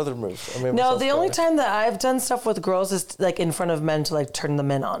when my brother moved. No, the only time that I've done stuff with girls is like in front of men to like turn the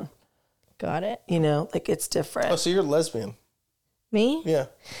men on. Got it. You know, like it's different. Oh, so you're lesbian? Me? Yeah.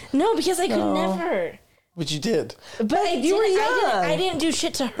 No, because I could never. But you did. But you were young. I didn't do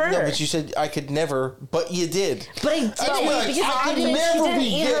shit to her. No, but you said I could never, but you did. But I did because I could she never didn't be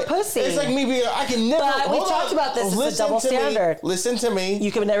eat gay. her pussy. It's like me being, I can never. But we talked about this. It's a double standard. Listen to me.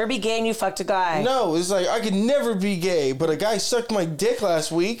 You can never be gay and you fucked a guy. No, it's like I could never be gay, but a guy sucked my dick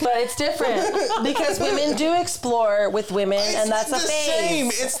last week. But it's different because women do explore with women, and that's a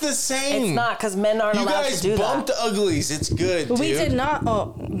phase. It's the same. It's not because men aren't allowed to do You that. guys bumped uglies. It's good. But we dude. did not.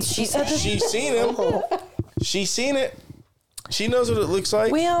 Oh, she said that. She's seen him. She's seen it. She knows what it looks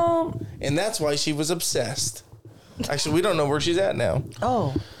like. Well, and that's why she was obsessed. Actually, we don't know where she's at now. Oh.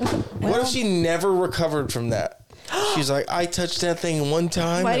 What if she never recovered from that? She's like, I touched that thing one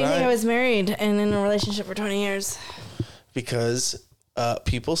time. Why do you think I was married and in a relationship for 20 years? Because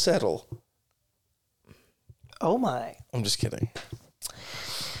people settle. Oh my. I'm just kidding.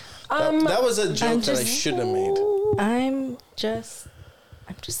 That was a joke that I shouldn't have made. I'm just.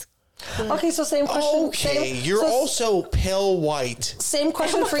 Okay, so same question. Okay, you're also pale white. Same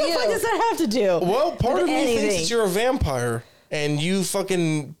question for you. What does that have to do? Well, part of me anything? thinks that you're a vampire and you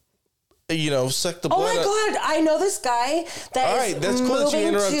fucking, suck the blood. Oh my god, I know this guy that All is right, that's cool that you moving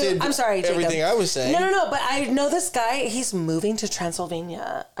interrupted to. I'm sorry, Jacob. everything I was saying. No, but I know this guy. He's moving to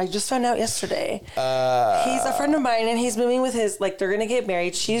Transylvania. I just found out yesterday. He's a friend of mine, and he's moving with his. Like, they're gonna get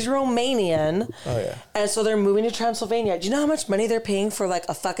married. She's Romanian. Oh yeah. And so they're moving to Transylvania. Do you know how much money they're paying for like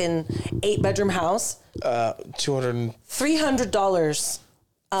a fucking 8-bedroom house? $300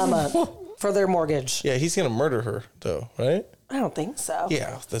 a month for their mortgage. Yeah, he's gonna murder her though, right? I don't think so.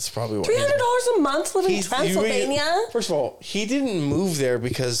 Yeah, that's probably what. $300 a month living in Transylvania. First of all, he didn't move there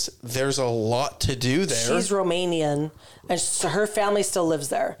because there's a lot to do there. She's Romanian, and so her family still lives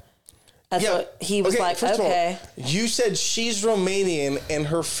there. And so he was like, first okay. of all, you said she's Romanian and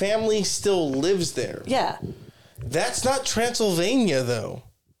her family still lives there. Yeah. That's not Transylvania, though.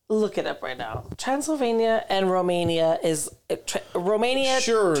 Look it up right now. Transylvania and Romania is Romania.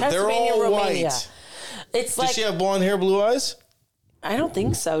 Sure, Transylvania, they're all Romania. white. It's Does she have blonde hair, blue eyes? I don't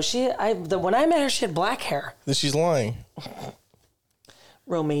think so. When I met her, she had black hair. Then she's lying.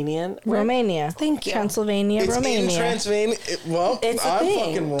 Romanian. Romania. Thank you. Transylvania, It's Romania. in Transylvania. It's a I'm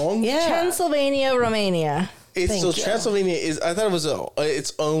thing. fucking wrong. Yeah. Transylvania, Romania. So Transylvania is. I thought it was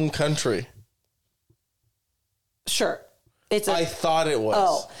its own country. Sure. I thought it was.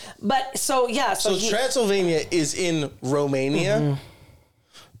 Oh, but so yeah. So Transylvania is in Romania. Mm-hmm.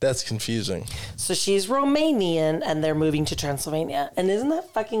 That's confusing. So she's Romanian and they're moving to Transylvania. And isn't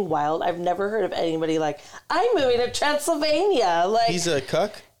that fucking wild? I've never heard of anybody like, I'm moving to Transylvania. Like, he's a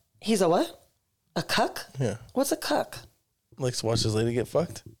cuck? He's a what? A cuck? Yeah. What's a cuck? Likes to watch his lady get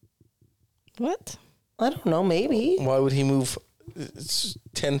fucked. What? I don't know, maybe. Why would he move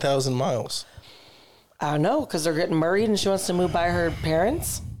 10,000 miles? I don't know, because they're getting married and she wants to move by her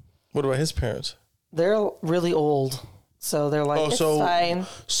parents. What about his parents? They're really old. So they're like, it's fine.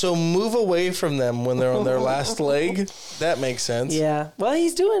 So move away from them when they're on their last leg. That makes sense. Yeah. Well,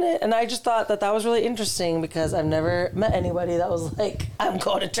 he's doing it. And I just thought that was really interesting because I've never met anybody that was like, I'm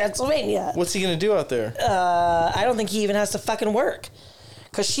going to Transylvania. What's he going to do out there? I don't think he even has to fucking work.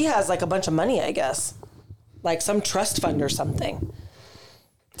 Because she has like a bunch of money, I guess. Like some trust fund or something.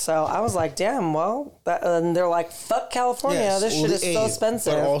 So I was like, damn, well, and they're like, fuck California. Yes. This shit is so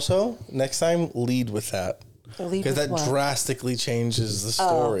expensive. But also, next time, lead with that. Because that drastically changes the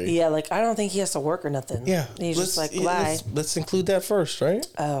story. Oh, yeah, like I don't think he has to work or nothing. Yeah. He's just like, lie. Let's include that first, right?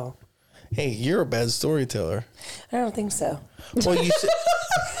 Oh. Hey, you're a bad storyteller. I don't think so. Well, you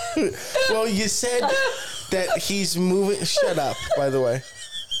said that he's moving. Shut up, by the way.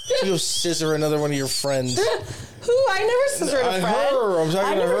 You go scissor another one of your friends. Who? I never scissored a friend. Her. I'm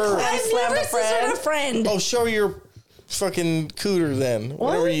talking to her. I've never scissored a friend. Oh, show your fucking cooter then. What?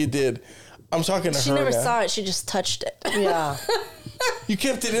 Whatever you did. I'm talking to her. She never saw it. She just touched it. Yeah. You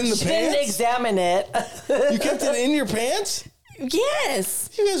kept it in the pants? She didn't examine it. You kept it in your pants? Yes.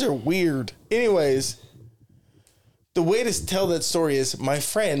 You guys are weird. Anyways, the way to tell that story is my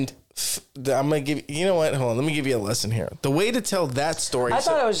friend... I'm going to give you know what? Hold on. Let me give you a lesson here. The way to tell that story. I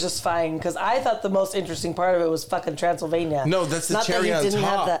thought it was just fine because I thought the most interesting part of it was fucking Transylvania. No, that's the cherry on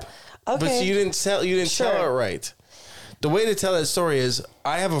top. Okay. But you didn't tell it right. The way to tell that story is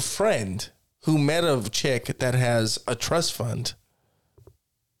I have a friend who met a chick that has a trust fund.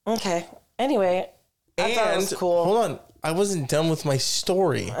 Okay. Anyway, I thought it was cool. Hold on. I wasn't done with my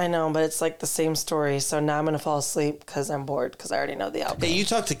story. I know, but it's like the same story. So now I'm going to fall asleep because I'm bored because I already know the outcome. Hey, you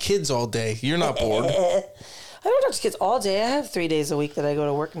talk to kids all day. You're not bored. I don't talk to kids all day. I have 3 days a week that I go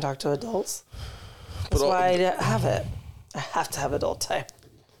to work and talk to adults. That's why I have it. I have to have adult time.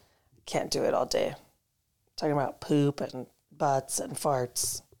 Can't do it all day. Talking about poop and butts and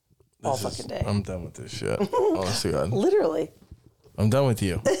farts all fucking day. I'm done with this shit. Honestly, God. Literally. I'm done with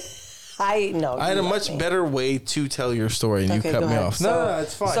you. I know. I had a much better way to tell your story, and you cut me off. No,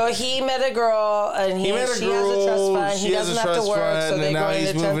 it's fine. So he met a girl, and she has a trust fund. He doesn't have to work, so they go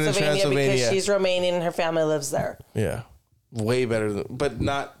into Transylvania because she's Romanian and her family lives there. Yeah. Way better, but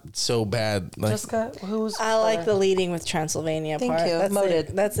not so bad. Jessica, I like the leading with Transylvania part. Thank you.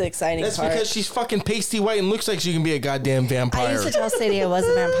 That's the exciting part. That's because she's fucking pasty white and looks like she can be a goddamn vampire. I used to tell Sadie I was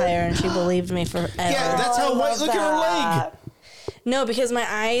a vampire, and she believed me forever. Yeah, that's how white. Look at her leg. No, because my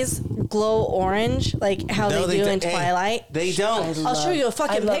eyes glow orange, like how they do in Twilight. They don't. I'll show you a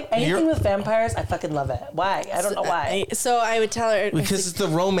fucking pic. Anything with vampires, I fucking love it. Why? I don't know why. So I would tell her. Because it's the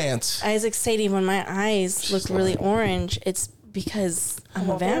romance. I was like, Sadie, when my eyes look really orange, it's because I'm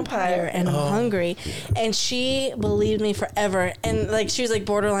a vampire and I'm hungry. And she believed me forever. And like she was like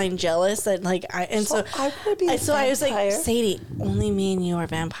borderline jealous that like I was like, Sadie, only me and you are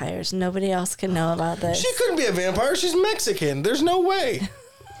vampires. Nobody else can know about this. She couldn't be a vampire. She's Mexican. There's no way.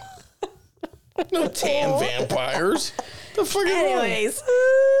 No tan vampires. The fuck is Anyways.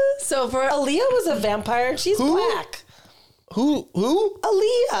 So for Aaliyah was a vampire and she's black. Who?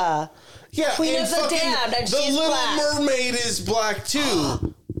 Aaliyah. Yeah, Queen of the Damned, and she's black. The Little Mermaid is black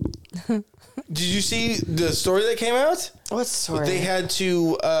too. Did you see the story that came out? What story? They had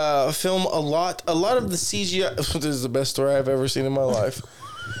to film a lot of the CGI. This is the best story I've ever seen in my life.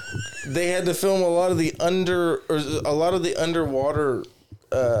 They had to film a lot of the underwater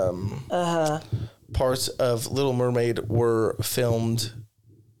parts of Little Mermaid were filmed,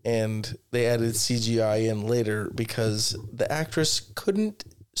 and they added CGI in later because the actress couldn't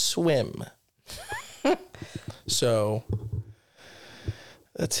swim. So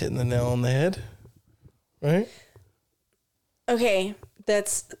that's hitting the nail on the head, right? Okay,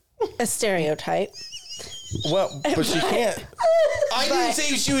 that's a stereotype. Well, but she can't. I didn't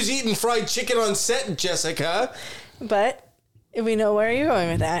say she was eating fried chicken on set, Jessica. But we know where you're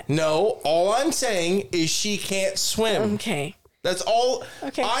going with that. No, all I'm saying is she can't swim. Okay. That's all.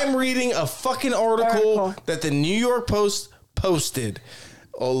 Okay. I'm reading a fucking article that the New York Post posted.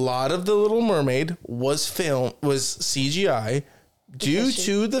 A lot of The Little Mermaid was CGI due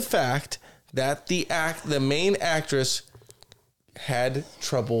to the fact that the main actress had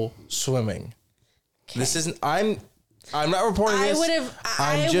trouble swimming. Okay. This isn't. I'm not reporting this.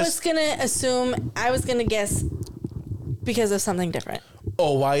 I was gonna guess because of something different.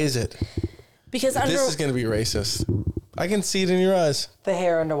 Oh, why is it? Because this is gonna be racist. I can see it in your eyes. The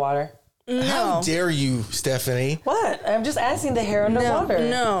hair underwater. No. How dare you, Stephanie? What? I'm just asking the hair underwater.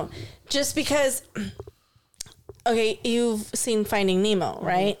 No. Just because, okay, you've seen Finding Nemo,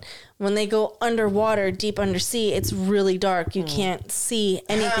 right? Mm-hmm. When they go underwater, deep undersea, it's really dark. You can't see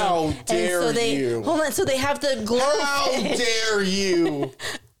anything. How dare you? Hold on. So they have the glow. How dare you?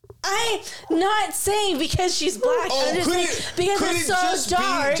 I'm not saying because she's black. I'm just saying because it's so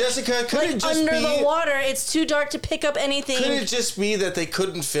dark. Jessica, could it just under the water, it's too dark to pick up anything. Could it just be that they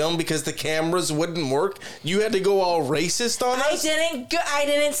couldn't film because the cameras wouldn't work? You had to go all racist on us? I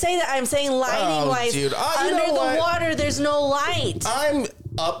didn't say that. I'm saying lighting-wise. Dude, under the water, there's no light. I'm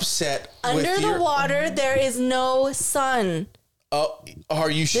upset. Under the water, there is no sun. Oh, are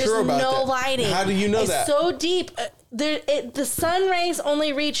you sure about that? There's no lighting. How do you know that? It's so deep. The sun rays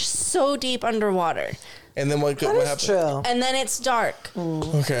only reach so deep underwater. And then what happens? True. And then it's dark.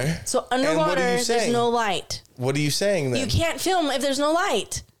 Okay. So underwater, there's no light. What are you saying then? You can't film if there's no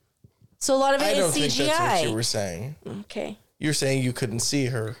light. So a lot of it is CGI. I don't think that's what you were saying. Okay. You're saying you couldn't see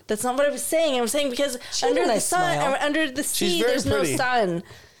her. That's not what I was saying. I was saying because under the sun, under the sea, there's no sun.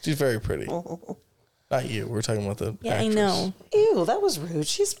 She's very pretty. Not you. We're talking about the Yeah, actress. I know. Ew, that was rude.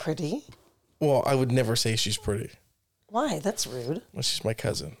 She's pretty. Well, I would never say she's pretty. Why? That's rude. Well, she's my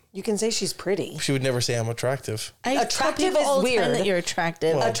cousin. You can say she's pretty. She would never say I'm attractive. Attractive is weird. That you're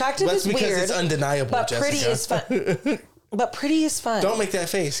attractive. Well, Attractive that's is because weird. it's undeniable, But Jessica. pretty is fun. But pretty is fine. Don't make that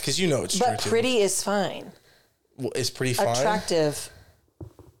face, because you know it's true. But pretty is fine. Well, is pretty fine? Attractive.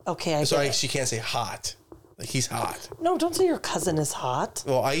 Okay, I So get it. she can't say hot. Like, he's hot. No, don't say your cousin is hot.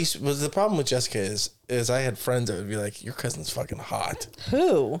 Well, the problem with Jessica is I had friends that would be like, your cousin's fucking hot.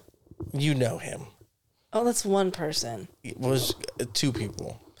 Who? You know him. Oh, that's one person. It was two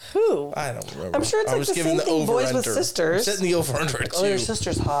people. Who? I don't remember. I'm sure it's I like was the giving same thing boys with over-under. sisters. I'm setting the over-under at Oh, your two.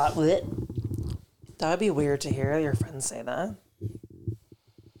 sister's hot. Blech. That would be weird to hear your friends say that.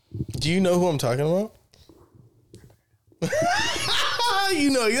 Do you know who I'm talking about? You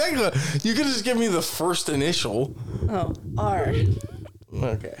know, you could just give me the first initial. Oh, R.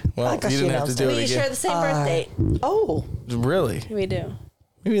 Okay. Well, you thought she didn't have to announced do it We share again. the same birthday. Oh. Really? We do.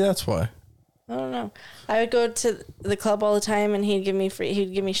 Maybe that's why. I don't know. I would go to the club all the time, and he'd give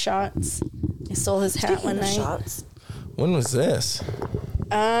me shots. I stole his hat one night. Shots. When was this?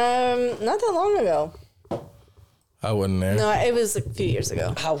 Not that long ago. I wasn't there. No, it was a few years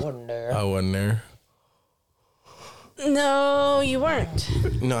ago. I wonder. I wasn't there. No, you weren't.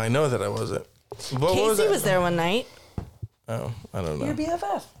 No, I know that I wasn't. What was Casey that? was there one night. Oh, I don't know. Your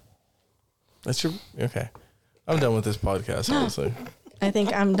BFF. That's your okay. I'm done with this podcast. Honestly, I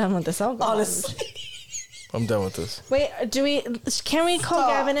think I'm done with this alcohol. Honestly. I'm done with this. Wait, can we call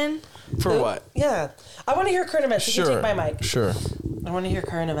Gavin in? For what? Yeah. I want to hear current events. You Sure. can take my mic. Sure. I want to hear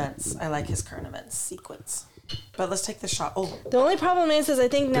current events. I like his current events sequence. But let's take the shot. Oh. The only problem is I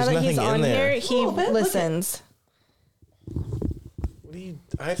think now There's that he's nothing in on there. here, he little bit, look at- listens. What do you?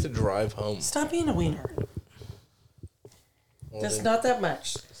 I have to drive home. Stop being a wiener. Well, That's then- not that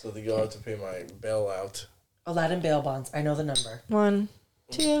much. So you'll have to pay my bailout. Aladdin bail bonds. I know the number. 1,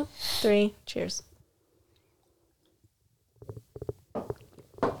 2, 3. Cheers.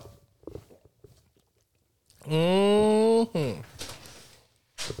 Mm-hmm.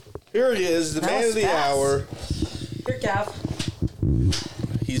 Here he is, the That man was of the fast. hour. Here, Gav.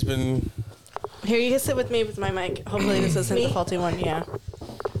 He's been. Here, you can sit with me with my mic. Hopefully this isn't the faulty one. Yeah.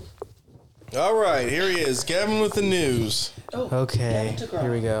 All right, here he is, Gavin with the news. Okay,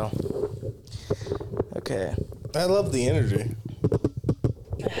 here we go. Okay, I love the energy.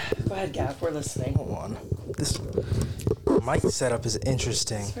 Go ahead, Gav. We're listening. hold on. This mic setup is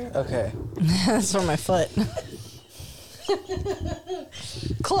interesting. Okay. That's for my foot.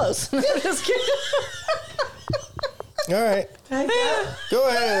 Close. Just kidding. All right, go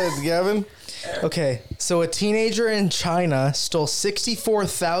ahead, Gavin. Okay, so a teenager in China stole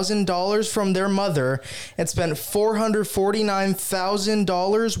 $64,000 from their mother and spent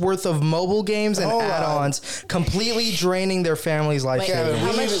 $449,000 worth of mobile games and Hold on. add-ons, completely draining their family's life Gavin,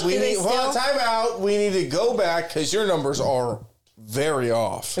 savings. How much do they hold on, steal? time out. We need to go back because your numbers are very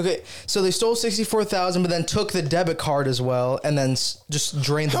off. Okay, so they stole $64,000, but then took the debit card as well, and then just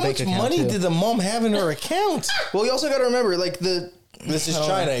drained the How bank much account. money too. did the mom have in her account? Well, you also got to remember, like This is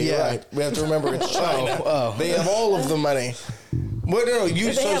China, you're yeah. right. We have to remember it's China. Oh. They have all of the money. Well, no,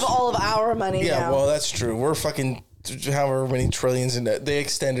 you They have all of our money Yeah, now. well, that's true. We're fucking however many trillions in debt. They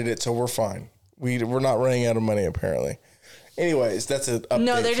extended it, so we're fine. We're not running out of money, apparently. Anyways, that's an update.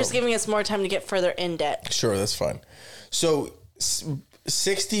 No, they're just from- giving us more time to get further in debt. Sure, that's fine. So,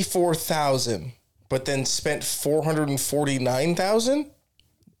 64,000, but then spent 449,000?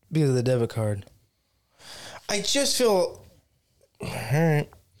 because of the debit card. I just feel... All right.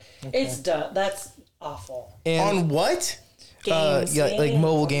 It's done. That's awful. And On what? Games. yeah, like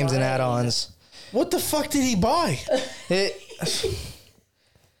mobile games and add-ons. What the fuck did he buy? It,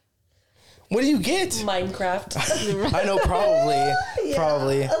 What do you get? Minecraft. I know,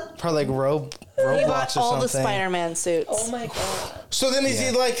 probably like Roblox He or bought all the something. Spider-Man suits. Oh my god. So then is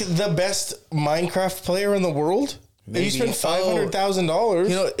he like the best Minecraft player in the world? Maybe. You spent $500,000.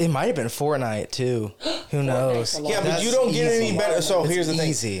 You know, it might have been Fortnite too. Who knows? Fortnite's a lot. Yeah, but That's you don't get any easy. better. So It's here's the thing.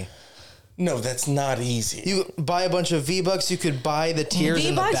 easy. No, that's not easy. You buy a bunch of V-Bucks. You could buy the tiers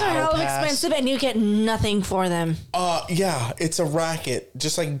in the V-Bucks are battle hella pass. expensive, and you get nothing for them. Yeah, it's a racket,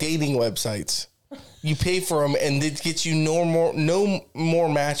 just like dating websites. You pay for them, and it gets you no more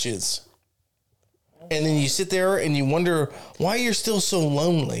matches. And then you sit there and you wonder why you're still so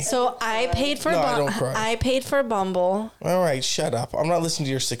lonely. So I paid for No, I don't cry. I paid for Bumble. All right, shut up. I'm not listening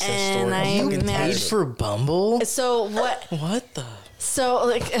to your success And story. I'm I fucking matched- tired. Paid for Bumble? So what? What the? So,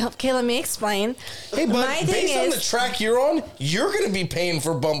 like, okay, let me explain. Hey, but based on the track you're on, you're going to be paying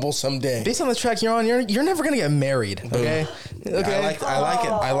for Bumble someday. Based on the track you're on, you're never going to get married, okay? Okay. I like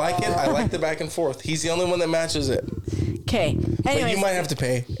it. I like the back and forth. He's the only one that matches it. Okay. But you might have to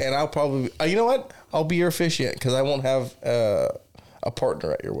pay, and I'll probably... you know what? I'll be your officiant, because I won't have a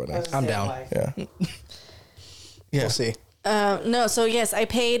partner at your wedding. I'm down. Yeah. We'll see. No, so yes, I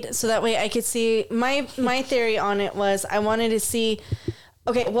paid so that way I could see. My theory on it was I wanted to see.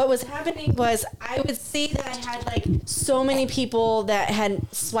 Okay, what was happening was I would see that I had like so many people that had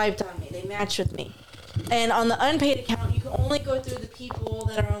swiped on me. They matched with me, and on the unpaid account, you can only go through the people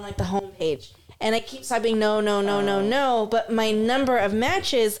that are on like the home page. And I keep swiping no, but my number of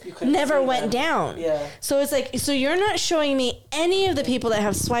matches never went down. Yeah. So it's like, so you're not showing me any of the people that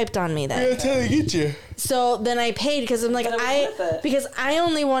have swiped on me then. Yeah, that's how they get you. So then I paid because I'm like, because I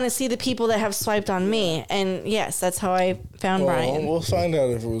only want to see the people that have swiped on me. And yes, that's how I found Brian. We'll find out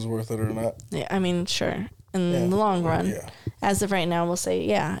if it was worth it or not. Yeah, I mean, sure. In the long run. As of right now, we'll say,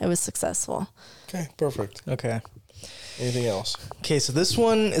 yeah, it was successful. Okay, perfect. Okay. Anything else? Okay, so this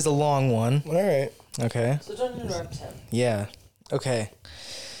one is a long one. All right. Okay. So don't interrupt him. Yeah. Okay.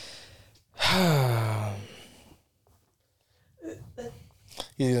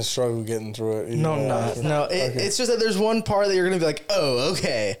 He's gonna struggle getting through it. No. It's just that there's one part that you're gonna be like, oh,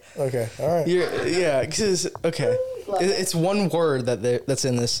 okay. Okay. All right. Because okay. It's one word that's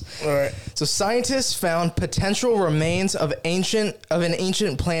in this. All right. So scientists found potential remains of an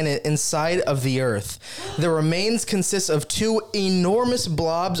ancient planet inside of the Earth. The remains consist of two enormous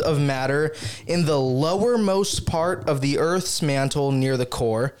blobs of matter in the lowermost part of the Earth's mantle near the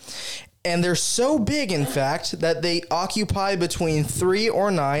core. And they're so big, in fact, that they occupy between 3 or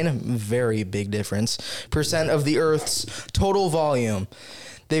 9, very big difference, % of the Earth's total volume.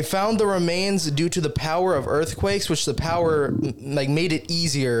 They found the remains due to the power of earthquakes, which the power made it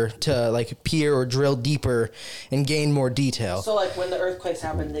easier to peer or drill deeper and gain more detail. So when the earthquakes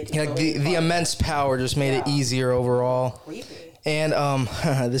happened, they could the immense power just made it easier overall. Creepy. And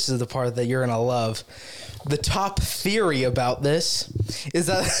this is the part that you're gonna love. The top theory about this is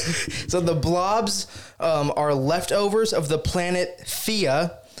that so the blobs are leftovers of the planet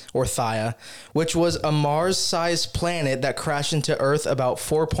Theia, or Theia, which was a Mars-sized planet that crashed into Earth about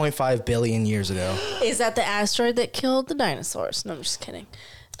 4.5 billion years ago. Is that the asteroid that killed the dinosaurs? No, I'm just kidding.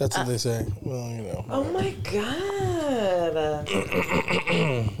 That's what they say. Well, Oh my god.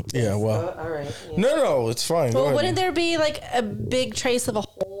 Yeah, well. All right. Yeah. No, it's fine. Well, wouldn't there be a big trace of a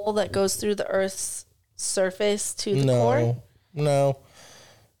hole that goes through the Earth's surface to the core? No.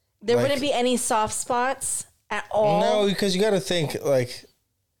 There wouldn't be any soft spots at all? No, because you got to think,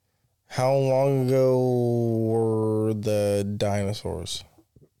 how long ago were the dinosaurs?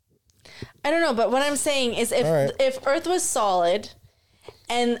 I don't know, but what I'm saying is if Earth was solid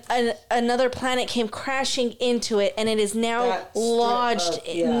and another planet came crashing into it and it is now lodged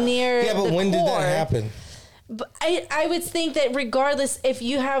near Yeah, but the when core, did that happen? But I would think that regardless, if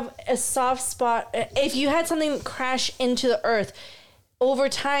you have a soft spot, if you had something crash into the Earth, over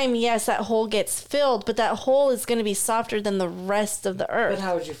time, yes, that hole gets filled, but that hole is going to be softer than the rest of the Earth. But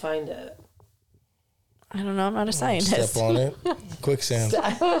how would you find it? I don't know. I'm not a scientist. Step on it. Quicksand.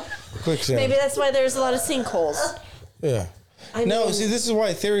 Quicksand. Maybe that's why there's a lot of sinkholes. Yeah. See, this is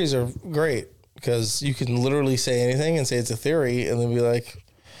why theories are great, because you can literally say anything and say it's a theory and then be like,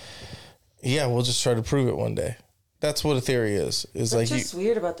 yeah, we'll just try to prove it one day. That's what a theory is. It's just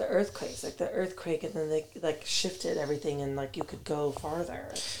weird about the earthquakes, the earthquake, and then they shifted everything, and you could go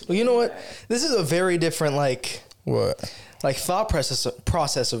farther. Well, you know what? This is a very different what? Thought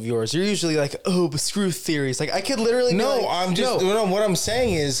process of yours. You're usually but screw theories. I could literally what I'm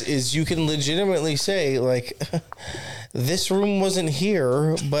saying is you can legitimately say this room wasn't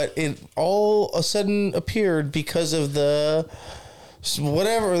here, but it all of a sudden appeared because of the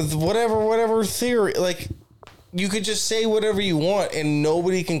whatever theory. You could just say whatever you want and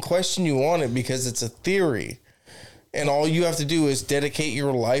nobody can question you on it because it's a theory. And all you have to do is dedicate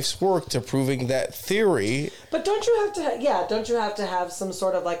your life's work to proving that theory. But don't you have to have some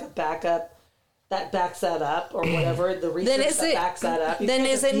sort of a backup that backs that up, or whatever, the research that backs that up? Then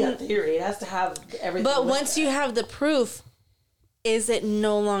is it a theory? It has to have everything. But once you have the proof, is it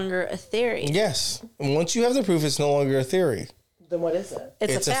no longer a theory? Yes. And once you have the proof, it's no longer a theory. Then what is it?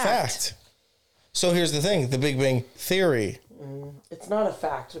 It's a fact. So here's the thing, the Big Bang Theory. It's not a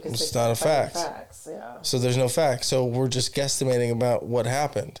fact. Because it's not a fact. Facts, yeah. So there's no fact. So we're just guesstimating about what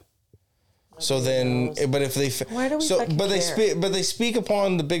happened. So then, but if they... Why do we care? But they speak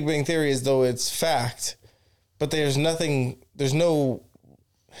upon the Big Bang Theory as though it's fact. But there's no...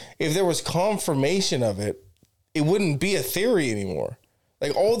 If there was confirmation of it, it wouldn't be a theory anymore.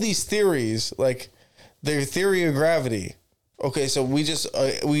 Like all these theories, like the theory of gravity. Okay, so we just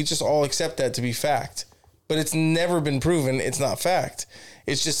all accept that to be fact, but it's never been proven. It's not fact.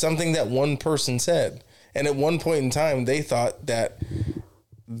 It's just something that one person said. And at one point in time, they thought that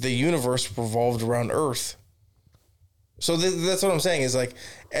the universe revolved around Earth. So that's what I'm saying is like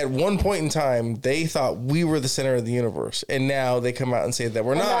at one point in time, they thought we were the center of the universe. And now they come out and say that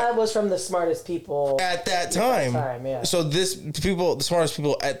we're not. That was from the smartest people. At that time. Yeah. So the smartest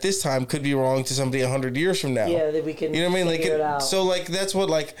people at this time could be wrong to somebody 100 years from now. Yeah, that we can you know what I mean? Figure it out. So like that's what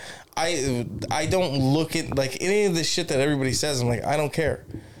like I don't look at like any of the shit that everybody says. I'm like, I don't care.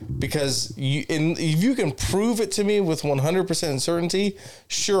 Because if you can prove it to me with 100% certainty,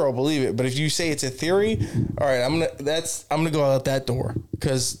 sure, I'll believe it. But if you say it's a theory, all right, I'm gonna go out that door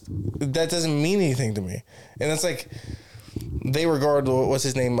because that doesn't mean anything to me. And it's like they regard what's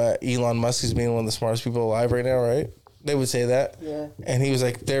his name, Elon Musk, as being one of the smartest people alive right now, right? They would say that. Yeah. And he was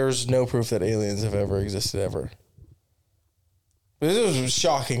like, "There's no proof that aliens have ever existed ever." This was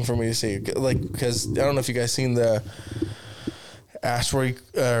shocking for me to see, like because I don't know if you guys seen the. They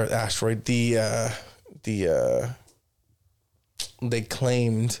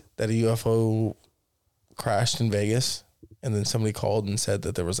claimed that a UFO crashed in Vegas, and then somebody called and said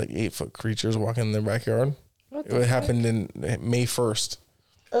that there was like 8-foot creatures walking in their backyard. It happened in May 1st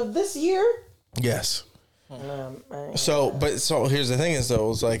of this year. Yes. So here's the thing: is though, it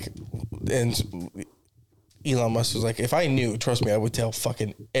was like, and Elon Musk was like, if I knew, trust me, I would tell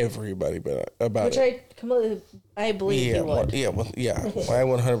fucking everybody about Which it. I believe you would. I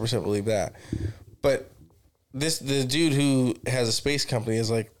 100% believe that. But the dude who has a space company is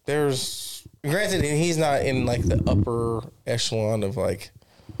like, there's, granted, and he's not in like the upper echelon of like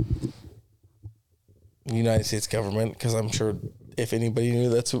the United States government, because I'm sure if anybody knew,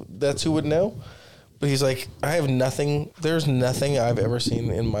 that's who would know. But he's like, there's nothing I've ever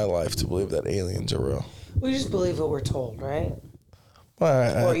seen in my life to believe that aliens are real. We just believe what we're told, right?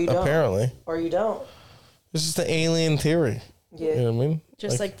 Well, or you don't. Apparently. Or you don't. This is the alien theory. Yeah. You know what I mean?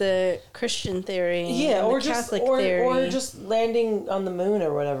 Just like the Christian theory. Yeah, or the Catholic theory. Or just landing on the moon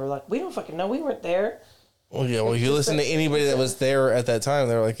or whatever. Like, we don't fucking know. We weren't there. Well, yeah, well, if you listen to anybody that was there at that time,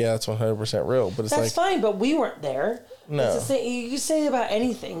 they're like, yeah, that's 100% real. But that's fine, but we weren't there. No. You can say about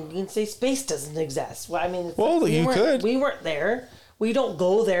anything. You can say space doesn't exist. Well, I mean, you could. We weren't there. We don't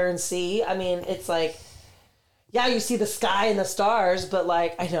go there and see. I mean, it's like, yeah, you see the sky and the stars, but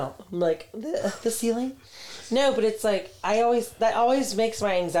like, I know, I'm like, the ceiling? No, but it's like, that always makes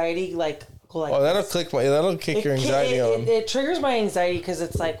my anxiety like, go like, oh, that'll kick your anxiety on. It triggers my anxiety because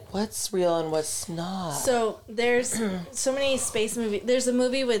it's like, what's real and what's not. So there's so many space movies. There's a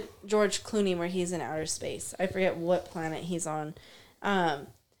movie with George Clooney where he's in outer space. I forget what planet he's on.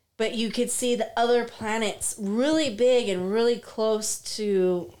 But you could see the other planets really big and really close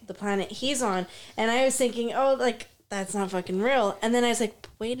to the planet he's on. And I was thinking, oh, like, that's not fucking real. And then I was like,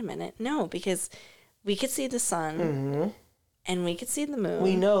 wait a minute. No, because we could see the sun and we could see the moon.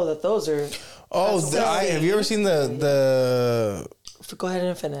 We know that those are... Oh, have you ever seen the... Go ahead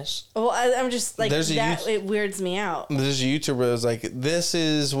and finish. Well, I'm just like, it weirds me out. There's a YouTuber that was like, this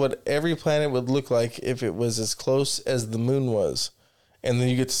is what every planet would look like if it was as close as the moon was. And then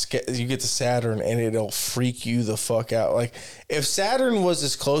you get to Saturn, and it'll freak you the fuck out. Like, if Saturn was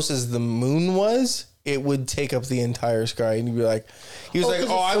as close as the moon was, it would take up the entire sky. And you'd be like,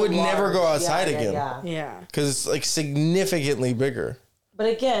 I would never go outside again. Yeah. Because it's like significantly bigger. But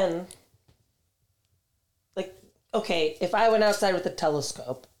again, like, okay, if I went outside with a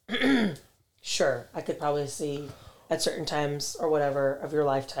telescope, sure, I could probably see at certain times or whatever of your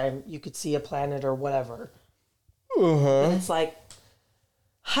lifetime, you could see a planet or whatever. And it's like,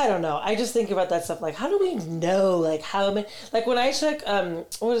 I don't know. I just think about that stuff. Like, how do we know? Like, how many? Like, when I took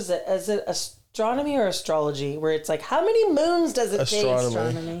what is it? Is it astronomy or astrology? Where it's like, how many moons does it take?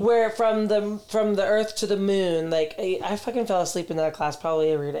 Astronomy. Where from the Earth to the moon? Like, I fucking fell asleep in that class probably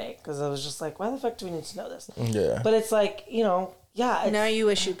every day because I was just like, why the fuck do we need to know this? Yeah. But it's like, yeah. Now you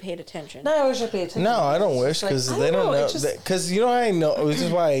wish you paid attention. No, I wish I paid attention. No, I don't wish because they don't know. Because I know. This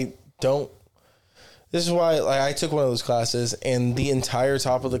is why I don't. This is why, like, I took one of those classes, and the entire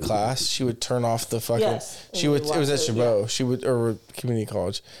top of the class, she would turn off the fucking. Yes. It was at Chabot. Yeah. She would, or community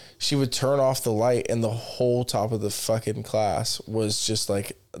college. She would turn off the light, and the whole top of the fucking class was just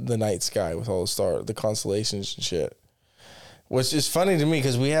like the night sky with all the stars, the constellations and shit. Which is funny to me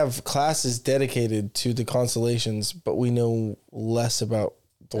because we have classes dedicated to the constellations, but we know less about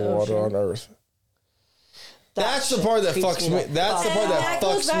the water on Earth. That's the part that fucks me. That's the part that fucks me up. That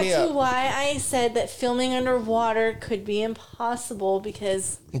goes back to why I said that filming underwater could be impossible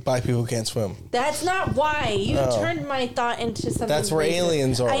because black people can't swim. That's not why. You turned my thought into something. That's where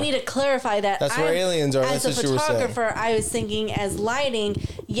aliens are. I need to clarify that. That's where aliens are. As a photographer, I was thinking as lighting.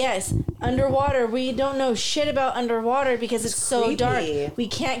 Yes, underwater. We don't know shit about underwater because it's so creepy. Dark. We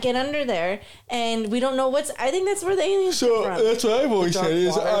can't get under there, and we don't know what's. I think that's where the aliens come from. That's what I've always said.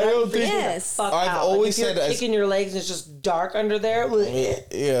 Is I don't think. Yes. I've always said kicking your legs and it's just dark under there.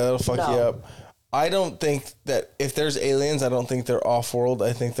 Yeah, it'll fuck you up. I don't think that if there's aliens, I don't think they're off world.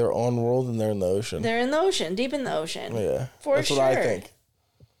 I think they're on world and they're in the ocean. They're in the ocean, deep in the ocean. Yeah, that's what I think.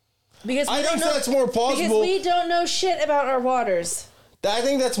 Because I think that's more plausible. Because we don't know shit about our waters. I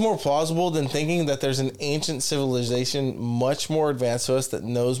think that's more plausible than thinking that there's an ancient civilization much more advanced to us that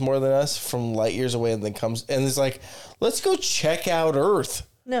knows more than us from light years away and then comes and is like, let's go check out Earth.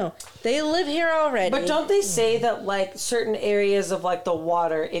 No, they live here already. But don't they say that like certain areas of like the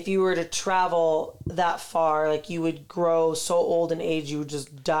water, if you were to travel that far, like you would grow so old in age you would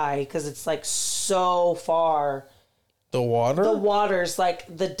just die because it's like so far. The water? The water's like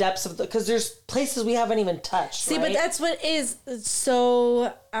the depths of the... Because there's places we haven't even touched, See, right? but that's what is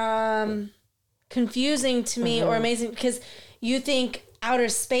so confusing to me or amazing because you think outer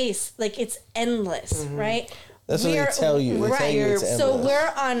space, like it's endless, right? That's what they tell you. They tell you it's endless. So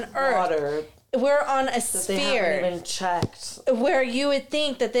we're on Earth. Water. We're on a sphere. They haven't even checked. Where you would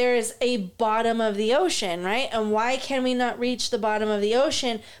think that there is a bottom of the ocean, right? And why can we not reach the bottom of the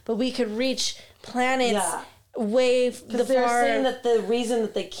ocean, but we could reach planets... Yeah. Because they're saying that the reason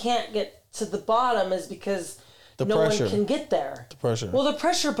that they can't get to the bottom is because no one can get there. The pressure. Well, the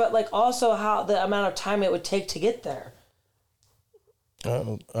pressure, but like also how the amount of time it would take to get there.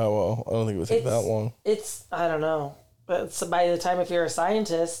 Well, I don't think it would take that long. I don't know. But by the time if you're a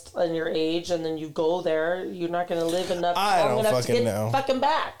scientist and your age and then you go there, you're not going to live enough long enough to get fucking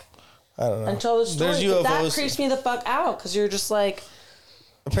back. I don't know. Until the story. There's UFOs. That creeps me the fuck out because you're just like...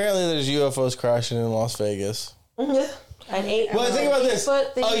 Apparently, there's UFOs crashing in Las Vegas. Well, think about this. A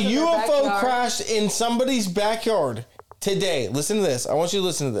UFO crashed in somebody's backyard today. Listen to this. I want you to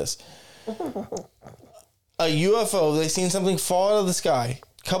listen to this. A UFO, they seen something fall out of the sky.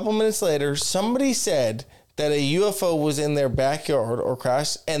 A couple minutes later, somebody said that a UFO was in their backyard or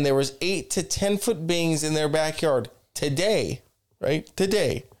crashed, and there was 8 to 10 foot beings in their backyard today. Right?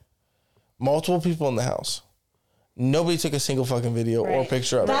 Today. Multiple people in the house. Nobody took a single fucking video or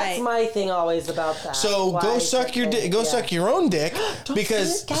picture of it. That's my thing always about that. So go suck your dick. Go suck your own dick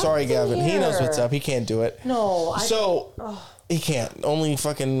because sorry, Gavin, he knows what's up. He can't do it. No, he can't. Only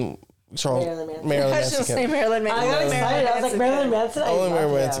fucking Marilyn Manson. Marilyn Manson. I got excited. I was like Marilyn Manson. Only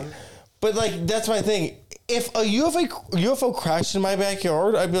Marilyn Manson. But like that's my thing. If a UFO crashed in my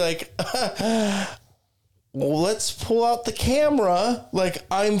backyard, I'd be like. Well, let's pull out the camera. Like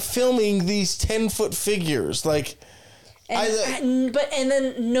I'm filming these 10-foot figures. Like, and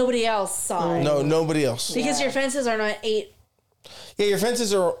then nobody else saw it. No, nobody else. Because your fences are not 8. Yeah, your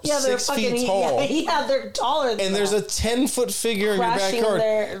fences are 6 feet tall. Yeah, they're taller than and there's a 10-foot figure in your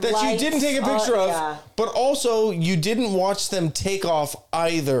backyard that you didn't take a picture of, but also you didn't watch them take off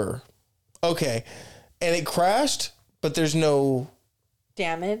either. Okay, and it crashed, but there's no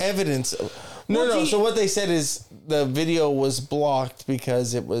damage evidence. No. So what they said is the video was blocked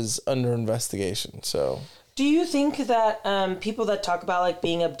because it was under investigation. So, do you think that people that talk about like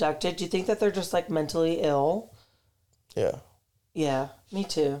being abducted, do you think that they're just like mentally ill? Yeah. Yeah, me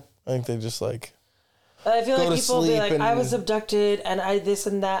too. I think they just like. I feel like people will be like, I was abducted and I this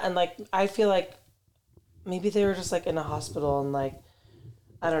and that, and like I feel like maybe they were just like in a hospital and like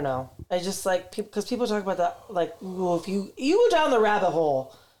I don't know. I just like because people talk about that like, well, if you go down the rabbit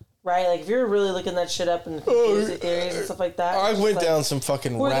hole. Right, like if you're really looking that shit up and conspiracy theories and stuff like that. I went down some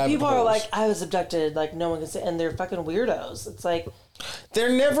fucking rabbit holes. People are like, I was abducted, like no one can say, and they're fucking weirdos. It's like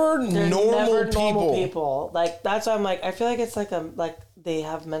they're never normal people. Like that's why I'm like, I feel like it's like they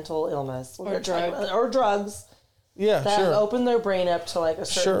have mental illness or drugs. Yeah, that open their brain up to like a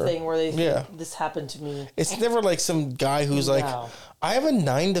certain thing where they think this happened to me. It's never like some guy who's like. I have a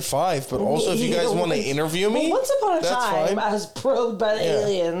 9 to 5, but also if you guys want to interview me, once upon a time I was probed by the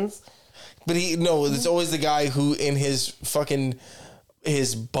aliens. But it's always the guy who in his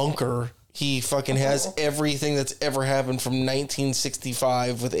bunker, he fucking has everything that's ever happened from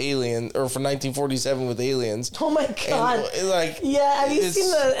 1965 with aliens or from 1947 with aliens. Oh my god! And, like, have you seen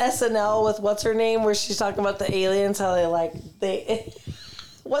the SNL with what's her name where she's talking about the aliens? How they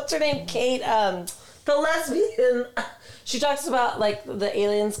what's her name? Kate, the lesbian. She talks about like the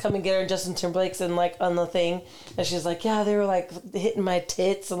aliens come and get her, and Justin Timberlake's and like on the thing, and she's like, yeah, they were like hitting my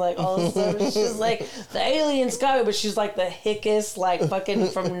tits and like all this stuff. And she's like, the aliens got me, but she's like the hickest, like fucking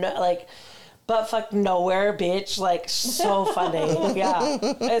from like butt fuck nowhere, bitch. Like so funny. Yeah,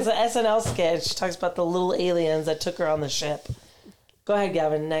 it's an SNL sketch. She talks about the little aliens that took her on the ship. Go ahead,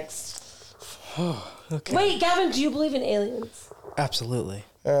 Gavin. Next. Okay. Wait, Gavin, do you believe in aliens? Absolutely.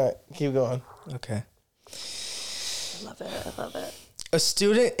 All right, keep going. Okay. I love it. I love it. A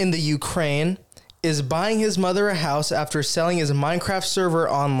student in the Ukraine is buying his mother a house after selling his Minecraft server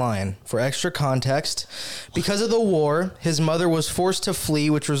online. For extra context, because of the war, his mother was forced to flee,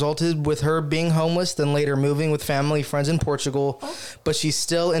 which resulted with her being homeless, then later moving with family, friends in Portugal, but she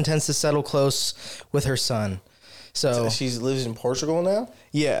still intends to settle close with her son. So She lives in Portugal now?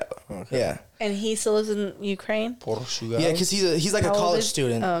 yeah, Okay. yeah. And he still lives in Ukraine? Portugal? Yeah, because he's like How a old college is-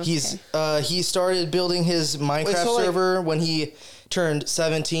 student. Oh, okay. He started building his Minecraft so, like- server when he turned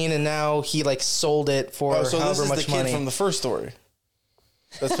 17, and now he like sold it for Oh, so this however is much the kid money. from the first story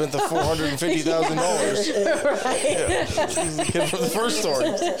that spent the $450,000. Yeah, this is the kid from the first story.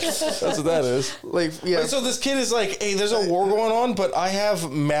 That's what that is. like yeah, Wait, so this kid is like, hey, there's a war going on, but I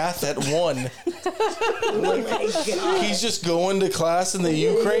have math at 1. He's just going to class in the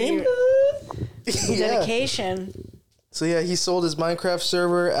Ukraine? yeah. Dedication. So yeah, he sold his Minecraft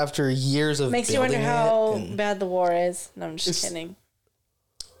server after years of Makes you wonder building how it, and- bad the war is. No, I'm just It's- kidding.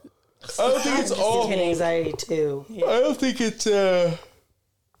 I don't think it's all. Kid anxiety too. I don't think it's. I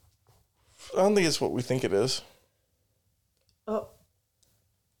don't think it's what we think it is. Oh,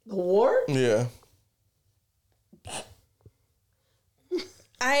 the war? Yeah.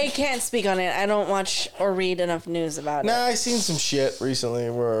 I can't speak on it. I don't watch or read enough news about Nah, I seen some shit recently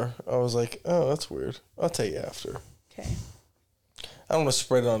where I was like, oh, that's weird. I'll tell you after. it. Okay. I don't want to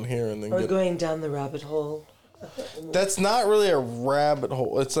spread it on here and then We're get. going down the rabbit hole. That's not really a rabbit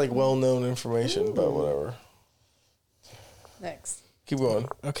hole. It's like well-known information, but whatever. Next. Keep going.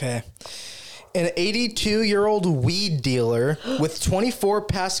 Okay. An 82-year-old weed dealer with 24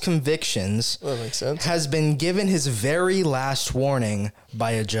 past convictions That makes sense. has been given his very last warning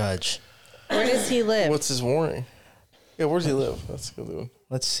by a judge. Where does he live? What's his warning? Yeah, where's he live? That's a good one.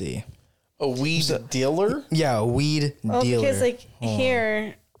 Let's see. A weed dealer? Yeah, a weed Well, dealer. because like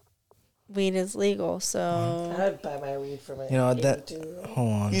here, weed is legal, so I'd buy my weed for my. You know that.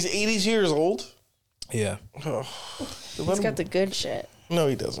 Hold on. He's 80 years old? Yeah. he's got the good shit. No,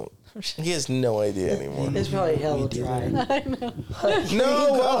 he doesn't. He has no idea anymore. It's probably hella dry. No,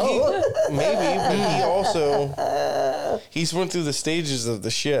 well, maybe, but he also he's went through the stages of the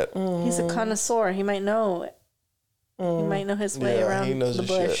shit. He's a connoisseur. He might know it. He might know his way around he knows the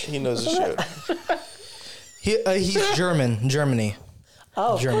his bush. shit. He knows his shit. He's Germany.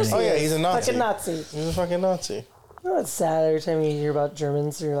 Oh, of course Oh he yeah, is. he's a Nazi. Fucking Nazi. He's a fucking Nazi. Oh, it's sad every time you hear about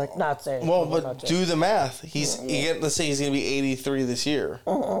Germans. You're like, Nazi. Well, Oh, but Nazi. do the math. Let's say he's gonna be 83 this year,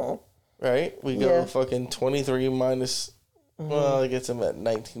 right? We go Yeah. fucking 23 minus. Well, it gets him at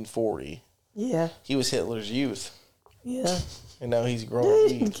 1940. Yeah. He was Hitler's youth, Yeah. and now he's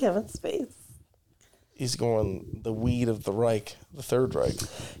growing weed. Kevin's face. He's going the weed of the Reich, the Third Reich.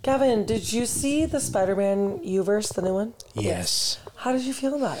 Gavin, did you see the Spider-Man U-verse, the new one? Yes. How did you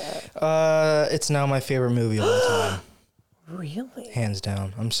feel about it? It's now my favorite movie of all time, Really? hands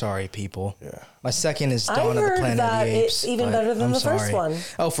down. I'm sorry, people. Yeah. My second is I Dawn of the heard Planet that of the Apes. it's even but better than I'm the first sorry. one.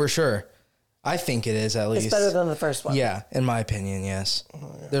 Oh, for sure. I think it is at least. It's better than the first one. Yeah, in my opinion, yes.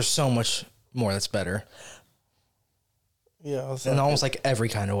 There's so much more that's better Yeah. in almost like every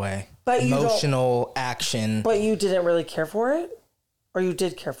kind of way. But you don't- Emotional, action. But you didn't really care for it? Or you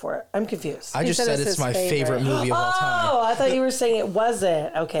did care for it? I'm confused. I just said said it's it's his my favorite. favorite movie of all time. Oh, I thought you were saying it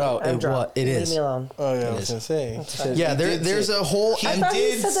wasn't. Okay, Oh, I'm drunk. it Leave is. me alone. Oh yeah, I was gonna say. Yeah, there's a whole He thought he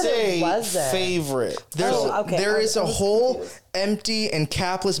did said that it say wasn't. favorite. there is a I was whole confused. empty and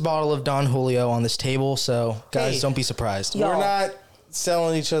capless bottle of Don Julio on this table, so guys, Hey. don't be surprised. Yeah. We're not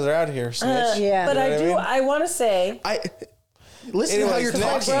selling each other out here, snitch. Yeah. But You know I what I do. mean? I want to say, I listen to how Anyways, you're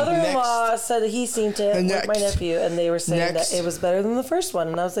next- talking. my brother-in-law said that he seen it with my Next. nephew, and they were saying Next. that it was better than the first one.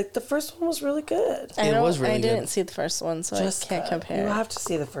 And I was like, the first one was really good. It was really I didn't good. see the first one, so I can't compare. You have to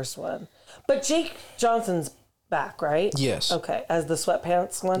see the first one. But Jake Johnson's back, right? Yes. Okay, as the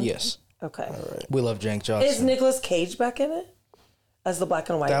sweatpants one. Yes, Okay. we love Jank Is Johnson. Nicolas Cage back in it as the black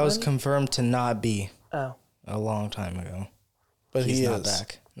and white? That was one? confirmed to not be Oh. a long time ago. But He's he not is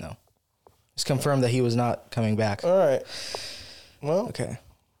back. No, it's confirmed that he was not coming back. All right. Well, Okay.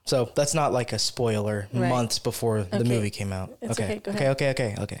 So that's not like a spoiler Right. months before the Okay. movie came out. It's okay. okay, go Okay. ahead. Okay.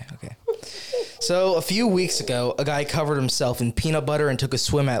 Okay. Okay. Okay. So, a few weeks ago, a guy covered himself in peanut butter and took a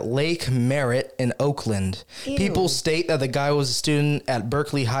swim at Lake Merritt in Oakland. Ew. People state that the guy was a student at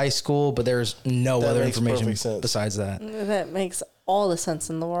Berkeley High School, but there's no other information besides that. That makes all the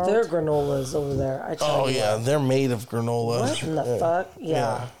sense in the world. There are granolas over there. They're made of granola. What in the fuck?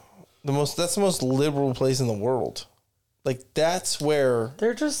 Yeah. That's the most liberal place in the world. Like, that's where...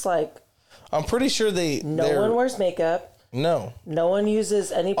 They're just like... I'm pretty sure No one wears makeup. No. No one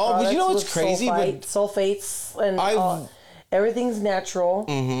uses any products but you know what's with crazy? Sulfates and everything's natural.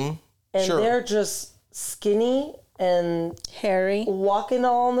 Mm-hmm. And they're just skinny and hairy, walking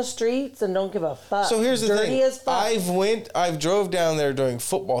all on the streets and don't give a fuck. So here's the Dirty thing. As fuck. I've drove down there during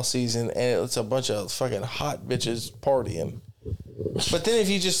football season, and it's a bunch of fucking hot bitches partying. But then if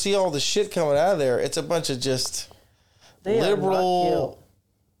you just see all the shit coming out of there, it's a bunch of just liberal.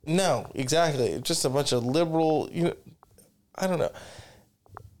 No, exactly. Just a bunch of liberal. I don't know.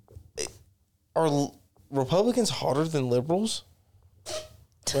 Are Republicans hotter than liberals?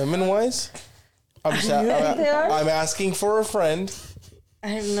 Women-wise? I'm asking for a friend. I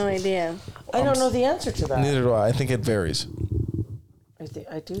have no idea. I don't know the answer to that. Neither do I. I think it varies.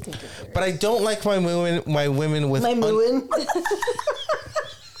 I do think it varies. But I don't like my women with... My mooin'?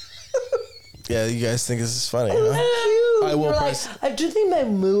 Yeah, you guys think this is funny, huh? I will press. I do think my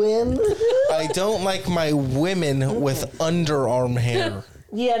mooin'. I don't like my women with underarm hair.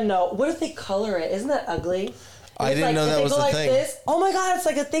 Yeah, no. What if they color it? Isn't that ugly? I didn't know that was the thing. This, oh my god, it's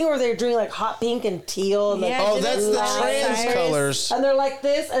like a thing where they're doing like hot pink and teal. And that's the trans colors. And they're like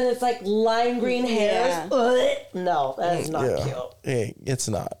this, and it's like lime green hairs. Yeah. No, that is not cute. Hey, it's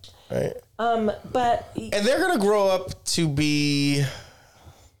not, right? But and they're gonna grow up to be.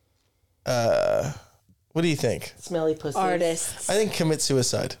 What do you think? Smelly pussies. Artists. I think commit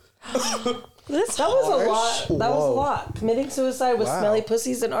suicide. That was a lot. That was a lot. Committing suicide with smelly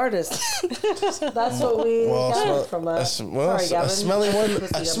pussies and artists. That's what we got from us. Sorry, Gavin.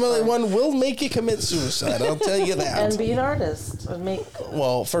 A smelly one will make you commit suicide. I'll tell you that. And be an artist.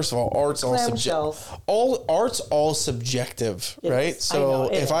 Well, first of all, art's all subjective. Art's all subjective, right? So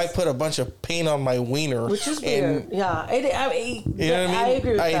if I put a bunch of paint on my wiener, which is weird, you know what I mean? I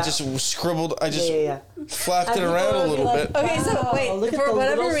agree with that. I just scribbled. I just flapped it around a little bit. Okay, so wait. For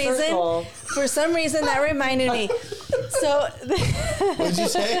whatever reason. For some reason, that reminded me. So, what'd you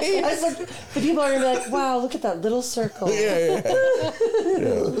say? I was like, the people are gonna be like, "Wow, look at that little circle." Yeah.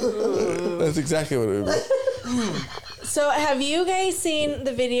 That's exactly what it was. So, have you guys seen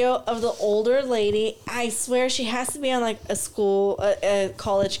the video of the older lady? I swear she has to be on like a school, a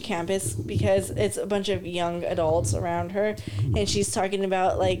college campus, because it's a bunch of young adults around her, and she's talking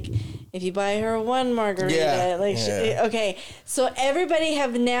about like, if you buy her one margarita, okay. So everybody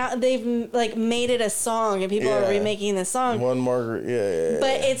they've like made it a song, and people are remaking the song. One margarita,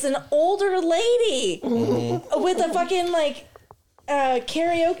 But it's an older lady with a fucking like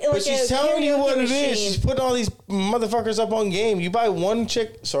karaoke. But she's telling you what machine. It is. She's putting all these motherfuckers up on game. You buy one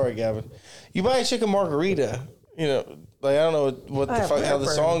chick. Sorry, Gavin. You buy a chicken margarita. You know. Like, I don't know what the fuck how the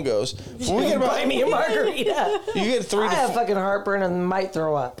song goes. Buy me a margarita. You get 3 to 4. I have fucking heartburn and might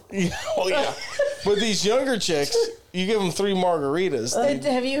throw up. Oh yeah. But these younger chicks, you give them 3 margaritas.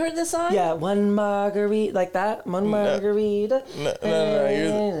 Have you heard the song? Yeah, one margarita like that. One margarita. No.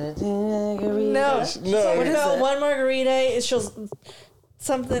 What is it? One margarita. She'll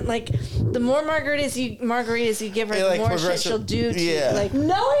something like the more margaritas you give her, the more shit she'll do to you. Like,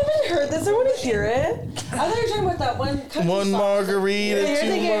 no, I haven't heard this. I want to hear it. I thought you were talking about that one margarita, you're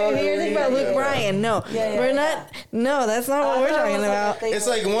thinking about Luke Bryan. No, we're not. No, that's not what we're talking about. It's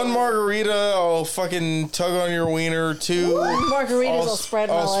like one margarita, I'll fucking tug on your wiener. 2 margaritas,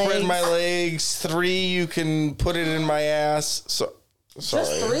 I'll spread my legs. 3, you can put it in my ass. So, sorry.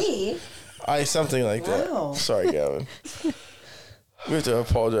 Just 3? Something like that. Sorry, Gavin. We have to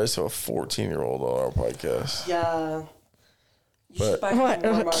apologize to a 14-year-old on our podcast. Yeah. You should buy more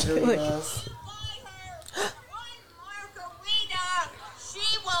margaritas.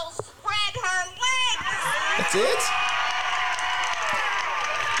 She will spread her legs. That's it?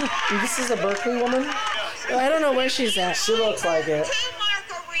 This is a Berkeley woman? I don't know where she's at. She looks like it. 2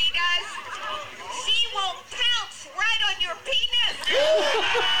 margaritas. She will pounce right on your penis.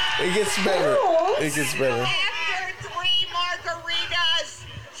 It gets better. It gets better. After 3 margaritas,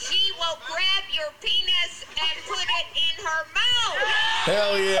 she will grab your penis and put it in her mouth.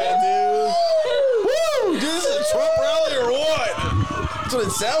 Hell yeah, dude. Woo! Dude, this is a Trump rally or what? That's what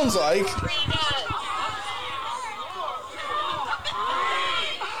it sounds like.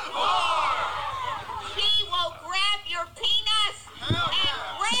 She will grab your penis and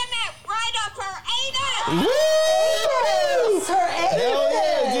ram it right up her anus. Woo! Her anus. Hell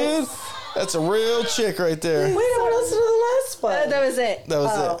yeah, dude. That's That's a real chick right there. Wait, I want to listen to the last one. That was it. That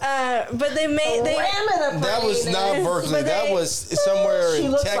was it. But they made That was not Berkeley. That was somewhere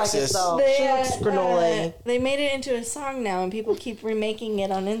in Texas. She looks granola. They made it into a song now, and people keep remaking it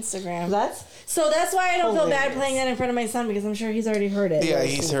on Instagram. That's why I don't feel bad playing that in front of my son, because I'm sure he's already heard it. Yeah,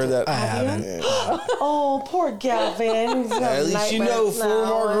 he's heard that. I haven't. Yeah. Oh, poor Gavin. At least you know 4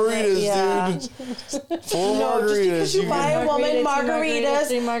 margaritas, dude. 4 margaritas. Just because you buy a woman margaritas,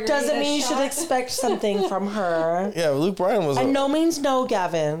 3 margaritas doesn't mean you should expect something from her. Yeah, Luke Bryan was. And no means no,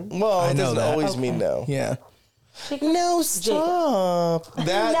 Gavin. Well, it I know doesn't that. always mean no. Yeah. No, stop.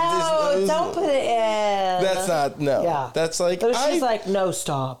 Don't put it in. That's not no. Yeah. That's like. But if she's like, no,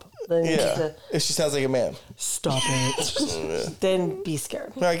 stop. Then you need Yeah. to If she sounds like a man. stop it. Then be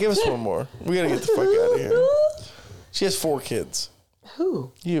scared. All right, give us one more. We gotta get the fuck out of here. She has 4 kids.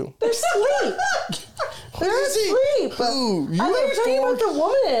 Who? You. They're asleep. They're asleep. Who? You I thought you were have talking 4 about the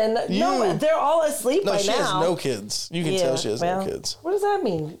woman. No, You. they're all asleep No, by she now. has no kids. You can tell she has no kids. What does that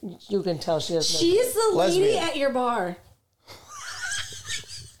mean? You can tell she has no kids. She's the lady Lesbian. at your bar.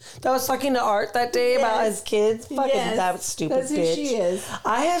 That was talking to Art that day about his kids. Fucking Yes. that stupid That's who bitch. she is.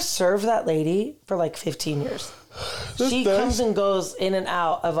 I have served that lady for like 15 years. She nice. comes and goes in and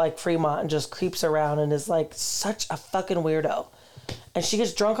out of like Fremont and just creeps around and is like such a fucking weirdo. And she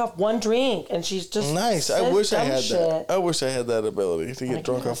gets drunk off one drink and she's just Nice. I says wish I dumb had shit. that. I wish I had that ability to get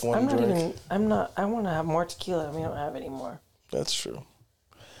drunk off one drink. I want to have more tequila. We don't have any more. That's true.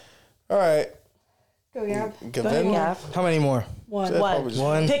 All right. Go, Gab. Go ahead, Gavin. Gav. How many more? One.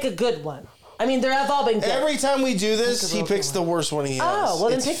 One. Pick a good one. I mean, they've all been good. Every time we do this, he picks the worst one he has. Oh, well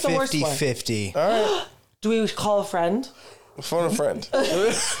then It's pick the worst one. 50-50. All right. Do we call a friend? Phone a friend.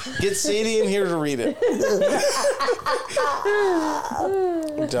 Get Sadie in here to read it.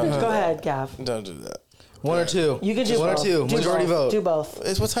 Don't do Go ahead, Gav. Don't do that. One or two. You can do one both. or two. Do Majority both. vote. Do both.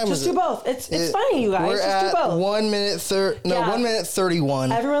 It's what time Just is do it? both. It's funny, you guys. We're Just at do both. 1 minute 1 minute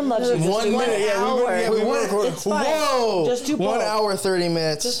 31. Everyone loves you. Just 1 do minute. Yeah, we were recording. It's fine. Whoa. Just do both. 1 hour 30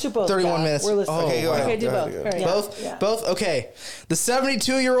 minutes. Just do both, 31 Gav. minutes. We're listening. Okay, go ahead. Okay, do Go both. ahead, All right. Both? Yeah. Both? Okay. The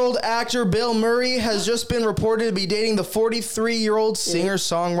 72-year-old actor Bill Murray has just been reported to be dating the 43-year-old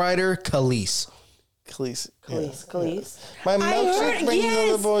singer-songwriter Khalees. Khalees. My milkshake brings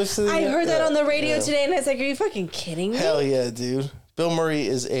all the boys to the I heard that on the radio today, and I was like, "Are you fucking kidding me?" Hell yeah, dude. Bill Murray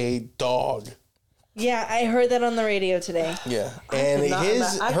is a dog. Yeah, I heard that on the radio today. Yeah. And could not her have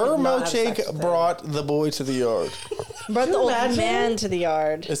sex milkshake with him. brought the boy to the yard. Brought the old imagine? man to the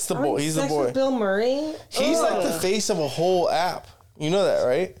yard. It's the boy. He's the Sex boy. with Bill Murray. He's like the face of a whole app. You know that,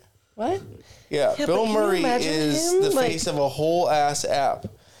 right? What? Yeah. Yeah, Bill but can you Murray imagine is him, the like, face of a whole ass app.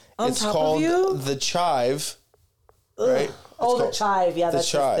 on It's top of called you? The Chive. Right? Oh, the called Chive. Yeah, The that's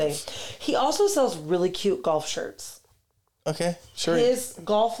Chive. his thing. He also sells really cute golf shirts. Okay. Sure. His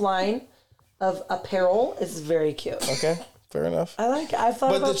golf line of apparel is very cute. Okay. Fair enough. I like it. I've thought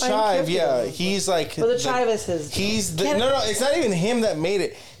But about the buying Chive, cute yeah, things. he's like. But the Chive is his. He's the no. It's not even him that made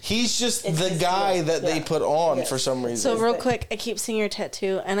it. He's just It's the his guy deal. that they Yeah. put on Yes. for some reason. So real quick, I keep seeing your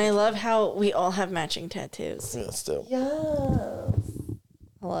tattoo, and I love how we all have matching tattoos. yeah, still. Yes.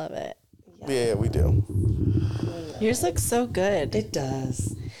 I love it. Yeah, we do. Yours looks so good. It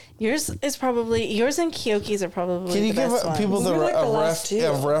does. Yours and Kyoki's are probably Can you the give best ones. people We were like the a last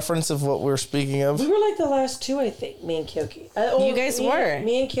two. reference of what we're speaking of? We were like the last two, I think, me and Kyoki. You guys were.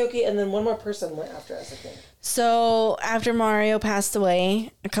 Me and Kyoki, and then one more person went after us, I think. So after Mario passed away,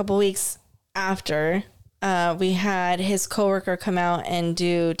 a couple weeks after, we had his coworker come out and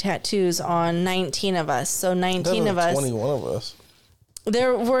do tattoos on 19 of us. So 19 of us. 21 of us.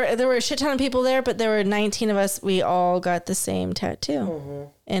 There were a shit ton of people there, but there were 19 of us. We all got the same tattoo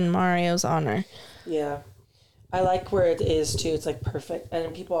in Mario's honor. Yeah. I like where it is, too. It's, like, perfect.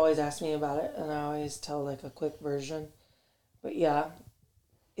 And people always ask me about it, and I always tell, like, a quick version. But, yeah.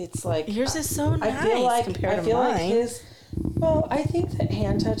 It's, like... Yours is so nice I feel like, compared to mine. his... Well, I think that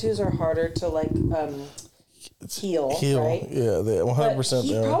hand tattoos are harder to, like, heal, right? Yeah, they 100%. But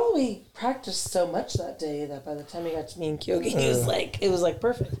he they are. probably practiced so much that day that by the time he got to me and Kyogi, it was like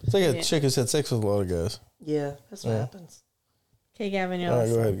perfect. It's like a chick who's had sex with a lot of guys. Yeah, that's what happens. Okay, Gavin, you're All right,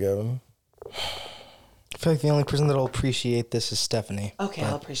 awesome. go ahead, Gavin. I feel like the only person that'll appreciate this is Stephanie. Okay,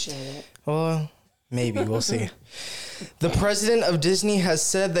 I'll appreciate it. Well, maybe. We'll see. The president of Disney has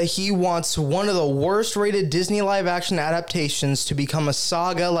said that he wants one of the worst rated Disney live action adaptations to become a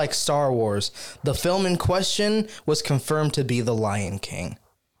saga like Star Wars. The film in question was confirmed to be The Lion King.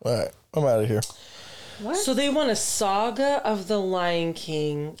 All right, I'm out of here. What? So they want a saga of the Lion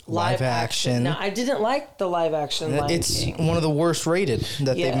King Live action. Now, I didn't like the live action Lion It's King. one of the worst rated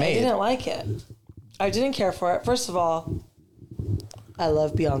that Yeah, they've made. I didn't like it. I didn't care for it. First of all, I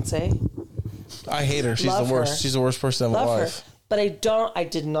love Beyonce. I hate her. She's Love the worst. her. She's the worst person in my Love life. her. But I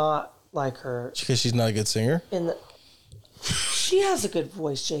did not like her. Because she's not a good singer? She has a good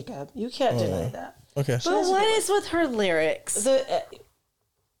voice, Jacob. You can't deny that. Okay. But what is with her lyrics?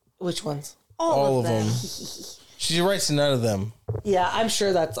 Which ones? All of them. She writes none of them. Yeah, I'm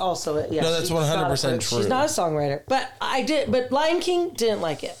sure that's also it. Yeah, No, that's 100% true. She's not a songwriter. But Lion King didn't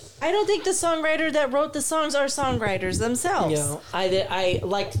like it. I don't think the songwriter that wrote the songs are songwriters themselves. You know, I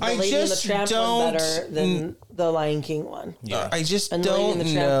liked the Lady and the Tramp one better than the Lion King one. Yeah. I just And the Lady don't and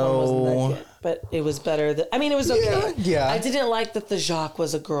the Tramp one wasn't know. that good, but it was better. I mean, it was okay. Yeah. I didn't like that the Jacques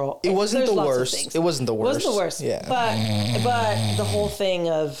was a girl. It wasn't There's the lots of worst. things. It wasn't the worst. It wasn't the worst. Yeah. But the whole thing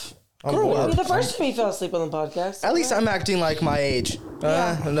of Grow up. the first time you fell asleep on the podcast. At least I'm acting like my age.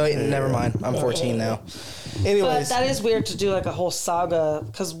 No, never mind. I'm 14 now. But Anyways, that is weird to do like a whole saga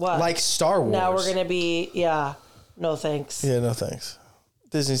because what? like Star Wars. Now we're gonna be no thanks. Yeah, no thanks.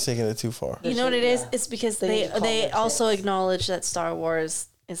 Disney's taking it too far. You know what it is? It's because They need to call they their also chicks. acknowledge that Star Wars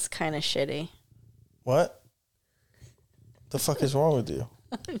is kind of shitty. What? The fuck is wrong with you?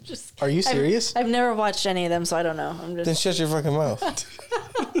 Are you serious? I've never watched any of them, so I don't know. I'm Then just. shut your fucking mouth.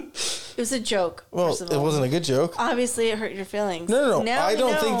 It was a joke. Well, first of it all. wasn't a good joke. Obviously, it hurt your feelings. No. Now I we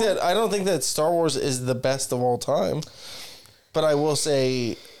don't know. think that Star Wars is the best of all time. But I will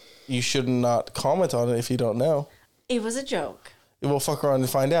say you should not comment on it if you don't know. It was a joke. We'll fuck around and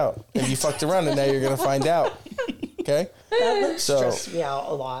find out. And you fucked around and now you're gonna find out. Okay? That So- stressed me out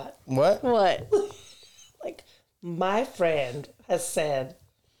a lot. What? What? Like my friend has said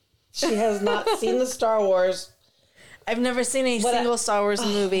she has not seen the Star Wars. I've never seen a single Star Wars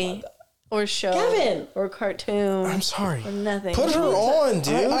movie or show Kevin! or cartoon. I'm sorry. or nothing. Put her on,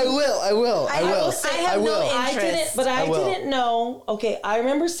 dude. I will. I have no interest. I will. didn't know. Okay, I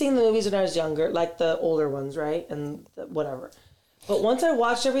remember seeing the movies when I was younger, like the older ones, right, and whatever. But once I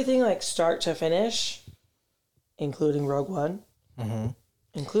watched everything, like start to finish, including Rogue One,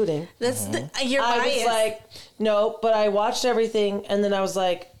 including. That's you're I biased. was like, no, but I watched everything, and then I was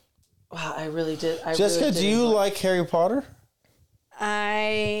like, wow, I really did. Jessica, really do did you enjoy- like Harry Potter?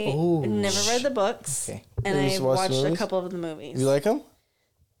 I never read the books, and Have you I just watched the watched a movies? couple of the movies. You like them?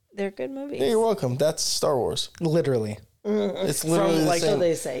 They're good movies. Yeah, you're welcome. That's Star Wars. Literally. It's literally the like- So same.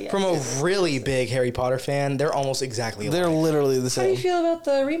 they say, yeah. From a really big Harry Potter fan, they're almost exactly They're alike. literally the How do you same. feel about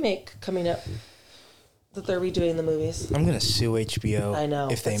the remake coming up? That they're redoing the movies. I'm gonna sue HBO I know.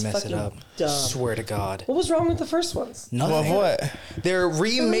 if they That's mess it fucking up. dumb. Swear to God. What was wrong with the first ones? Nothing. Well, what? They're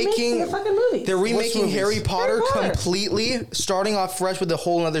remaking the fucking movies. They're remaking movies? Harry Potter Harry Potter. completely, starting off fresh with a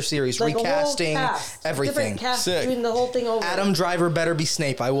whole other series, Like a whole recasting cast, everything. Different cast Sick. doing the whole thing over. Adam Driver better be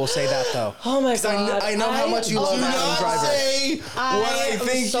Snape. I will say that though. Oh my 'Cause I know how much you love Do Adam not Driver. say what I am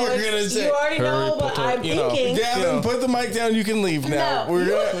think so you're gonna say. You already know what I'm You know, thinking. Gavin, put the mic down. You can leave now. No, We're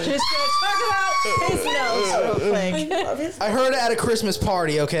you gonna. just gonna talk about his nose real quick. I love his I heard it at a Christmas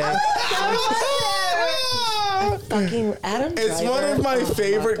party. Okay. fucking Adam Driver. It's one of my Oh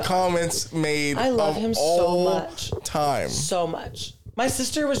favorite God. comments made. I love of him so all much. Time. So much. My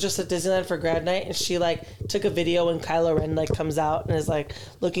sister was just at Disneyland for grad night, and she like took a video when Kylo Ren like comes out and is like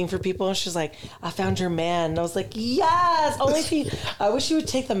looking for people, and she's like, "I found your man." And I was like, "Yes!" Only if he. I wish he would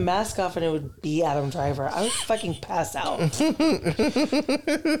take the mask off and it would be Adam Driver. I would fucking pass out,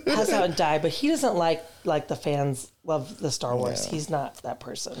 pass out and die. But he doesn't like the fans love the Star Wars. He's not that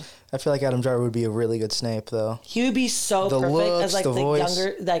person. I feel like Adam Driver would be a really good Snape though. He would be so The perfect looks, as like the the voice.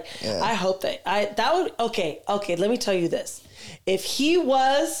 younger like I hope that would okay, let me tell you this. If he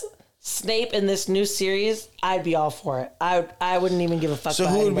was Snape in this new series, I'd be all for it. I wouldn't even give a fuck So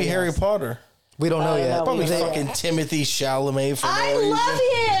about who would be anybody Harry else. Potter? We don't know I yet. know. Probably They- fucking Timothy Chalamet for I no reason. love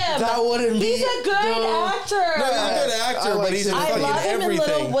him. That wouldn't be. He's a good actor. No, he's a good actor, I but like he's in Timothy. I fucking love him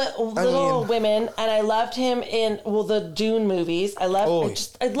everything. in Little Women, and I loved him in the Dune movies. I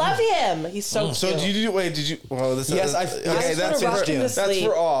love him. He's so So cute. did you? Well, this. Yes, I okay. just That's wanna rock for him to that's sleep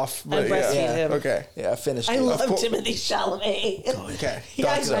for off. But and breastfeed him. Okay. Yeah, I finished. I it. love course. Timothy Chalamet. Okay. He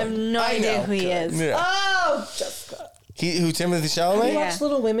Thought acts so. I have no I idea know. who he is. Yeah. Oh, Jessica. Who Timothy Chalamet? You watch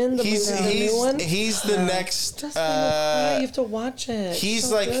Little Women, the new one? He's the next. You have to watch it. He's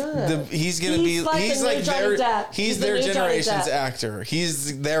So like good. he's gonna He's be like he's the like new Johnny Depp. he's He's the their new Johnny generation's Depp. actor.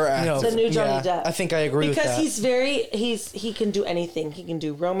 He's their actor. No, the new Johnny yeah, Depp. I think I agree with because that. he can do anything. He can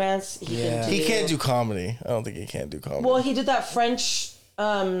do romance. Yeah. He can't do comedy. I don't think he can do comedy. Well, he did that French.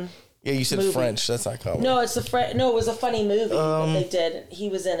 yeah, you said movie. French. That's not comedy. No, it's a No, it was a funny movie that they did. He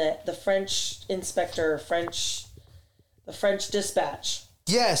was in it. The French inspector, the French Dispatch.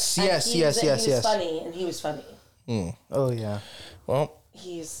 Yes, And yes, he yes, was- yes, He was yes. funny, and he was funny. Oh yeah. Well,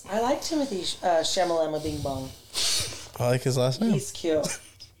 I like Timothy Chalamet Bing Bong. I like his last name. He's cute.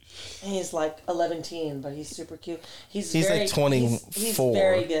 He's like 11 teen, but he's super cute. He's like 24. He's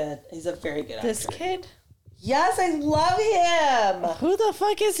very good. He's a very good actor. This kid? Yes, I love him. Who the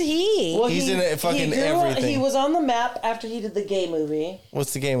fuck is he? Well, he's in fucking everything. He was on the map after he did the gay movie.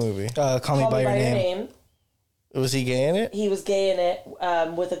 What's the gay movie? Call Me by Your Name. Was he gay in it? He was gay in it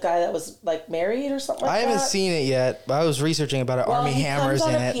with a guy that was like married or something like that. I haven't seen it yet, but I was reaching about it. Well, Army Hammer's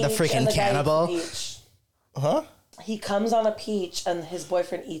in it. The freaking cannibal. Huh? He comes on a peach and his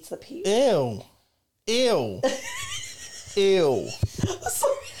boyfriend eats the peach. Ew. Ew. Ew.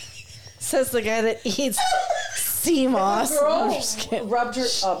 Says the guy that eats sea moss. Rubbed her.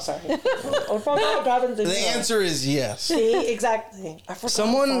 Oh, I'm sorry. The answer is yes. See, exactly. I forgot.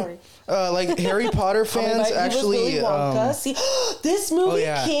 Someone like Harry Potter fans actually. See, this movie,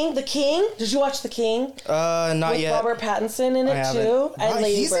 King, The King. Did you watch The King? Not with yet. Robert Pattinson in it too, and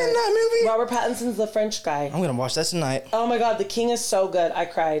Lady he's Bird. in that movie. Robert Pattinson's the French guy. I'm gonna watch that tonight. Oh my god, The King is so good. I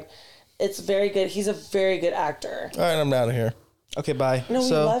cried. It's very good. He's a very good actor. All right, I'm out of here. Okay, bye. No, we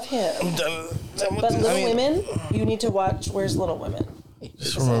love him. I'm done But Little Women, you need to watch. Where's Little Women?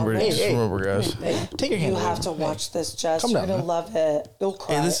 Just remember, guys. Take your hand. You have to watch this, Jess. Calm You're down, gonna love it. You'll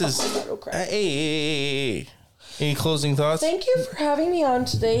cry. Hey, this is. Oh my God, you'll cry. Hey. Any closing thoughts? Thank you for having me on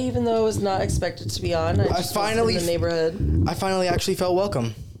today, even though I was not expected to be on. I just finally was in the neighborhood. I finally actually felt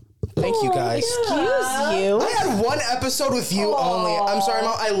welcome. Thank you guys. Excuse you. I had one episode with you only. I'm sorry,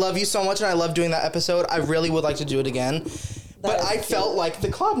 Mom. I love you so much, and I love doing that episode. I really would like to do it again. But I felt like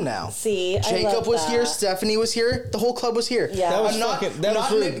the club now. See, Jacob was here, Stephanie was here, the whole club was here. Yeah. That was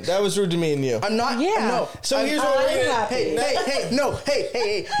was rude. That was rude to me and you. I'm not. Yeah. No. So here's what we're gonna.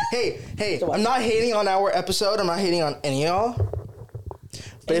 Hey. I'm not hating on our episode. I'm not hating on any of y'all.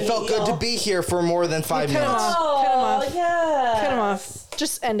 But it felt good to be here for more than 5 minutes. Cut him off. Yeah. Cut him off.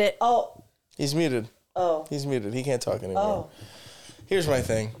 Just end it. Oh. He's muted. Oh. He's muted. He can't talk anymore. Oh. Here's my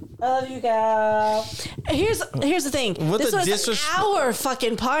thing. I love you, gal. Here's the thing. This was our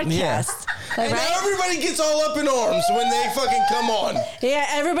fucking podcast. Yeah. And now everybody gets all up in arms when they fucking come on. Yeah,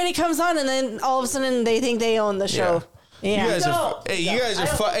 everybody comes on and then all of a sudden they think they own the show. Yeah. You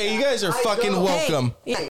guys are fucking welcome. Yeah.